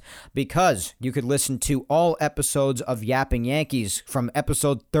fret, because you could listen to all episodes of Yapping Yankees from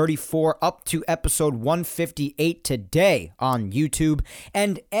episode 34 up to episode 158 today on YouTube,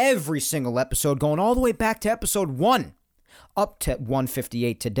 and every single episode going all the way back to episode 1 up to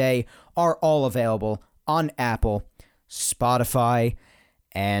 158 today are all available on Apple, Spotify,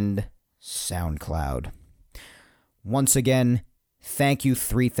 and SoundCloud. Once again, thank you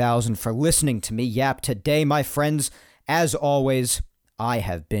 3,000 for listening to me yap today, my friends. As always, I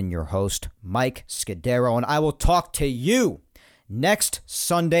have been your host, Mike Scudero, and I will talk to you next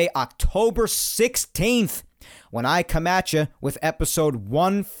Sunday, October 16th, when I come at you with episode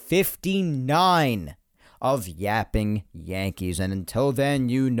 159 of Yapping Yankees. And until then,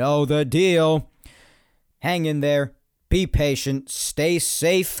 you know the deal. Hang in there, be patient, stay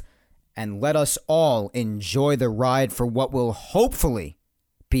safe, and let us all enjoy the ride for what will hopefully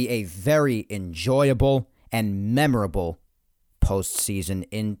be a very enjoyable and memorable postseason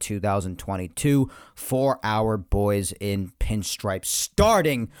in 2022 for our boys in pinstripes,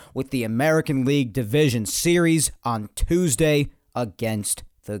 starting with the American League Division Series on Tuesday against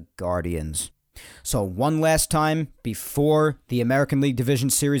the Guardians. So one last time before the American League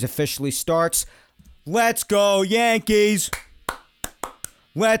Division Series officially starts, let's go Yankees!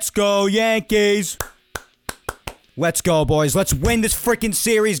 Let's go Yankees! Let's go, boys. Let's win this freaking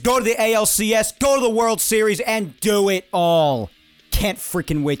series. Go to the ALCS, go to the World Series, and do it all. can't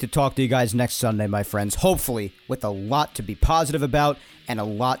freaking wait to talk to you guys next Sunday, my friends. Hopefully with a lot to be positive about and a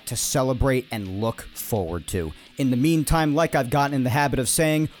lot to celebrate and look forward to. In the meantime, like I've gotten in the habit of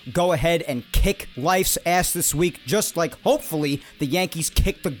saying, go ahead and kick life's ass this week, just like hopefully the Yankees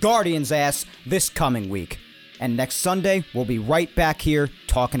kick the Guardians' ass this coming week. And next Sunday, we'll be right back here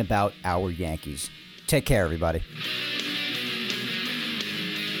talking about our Yankees. Take care, everybody.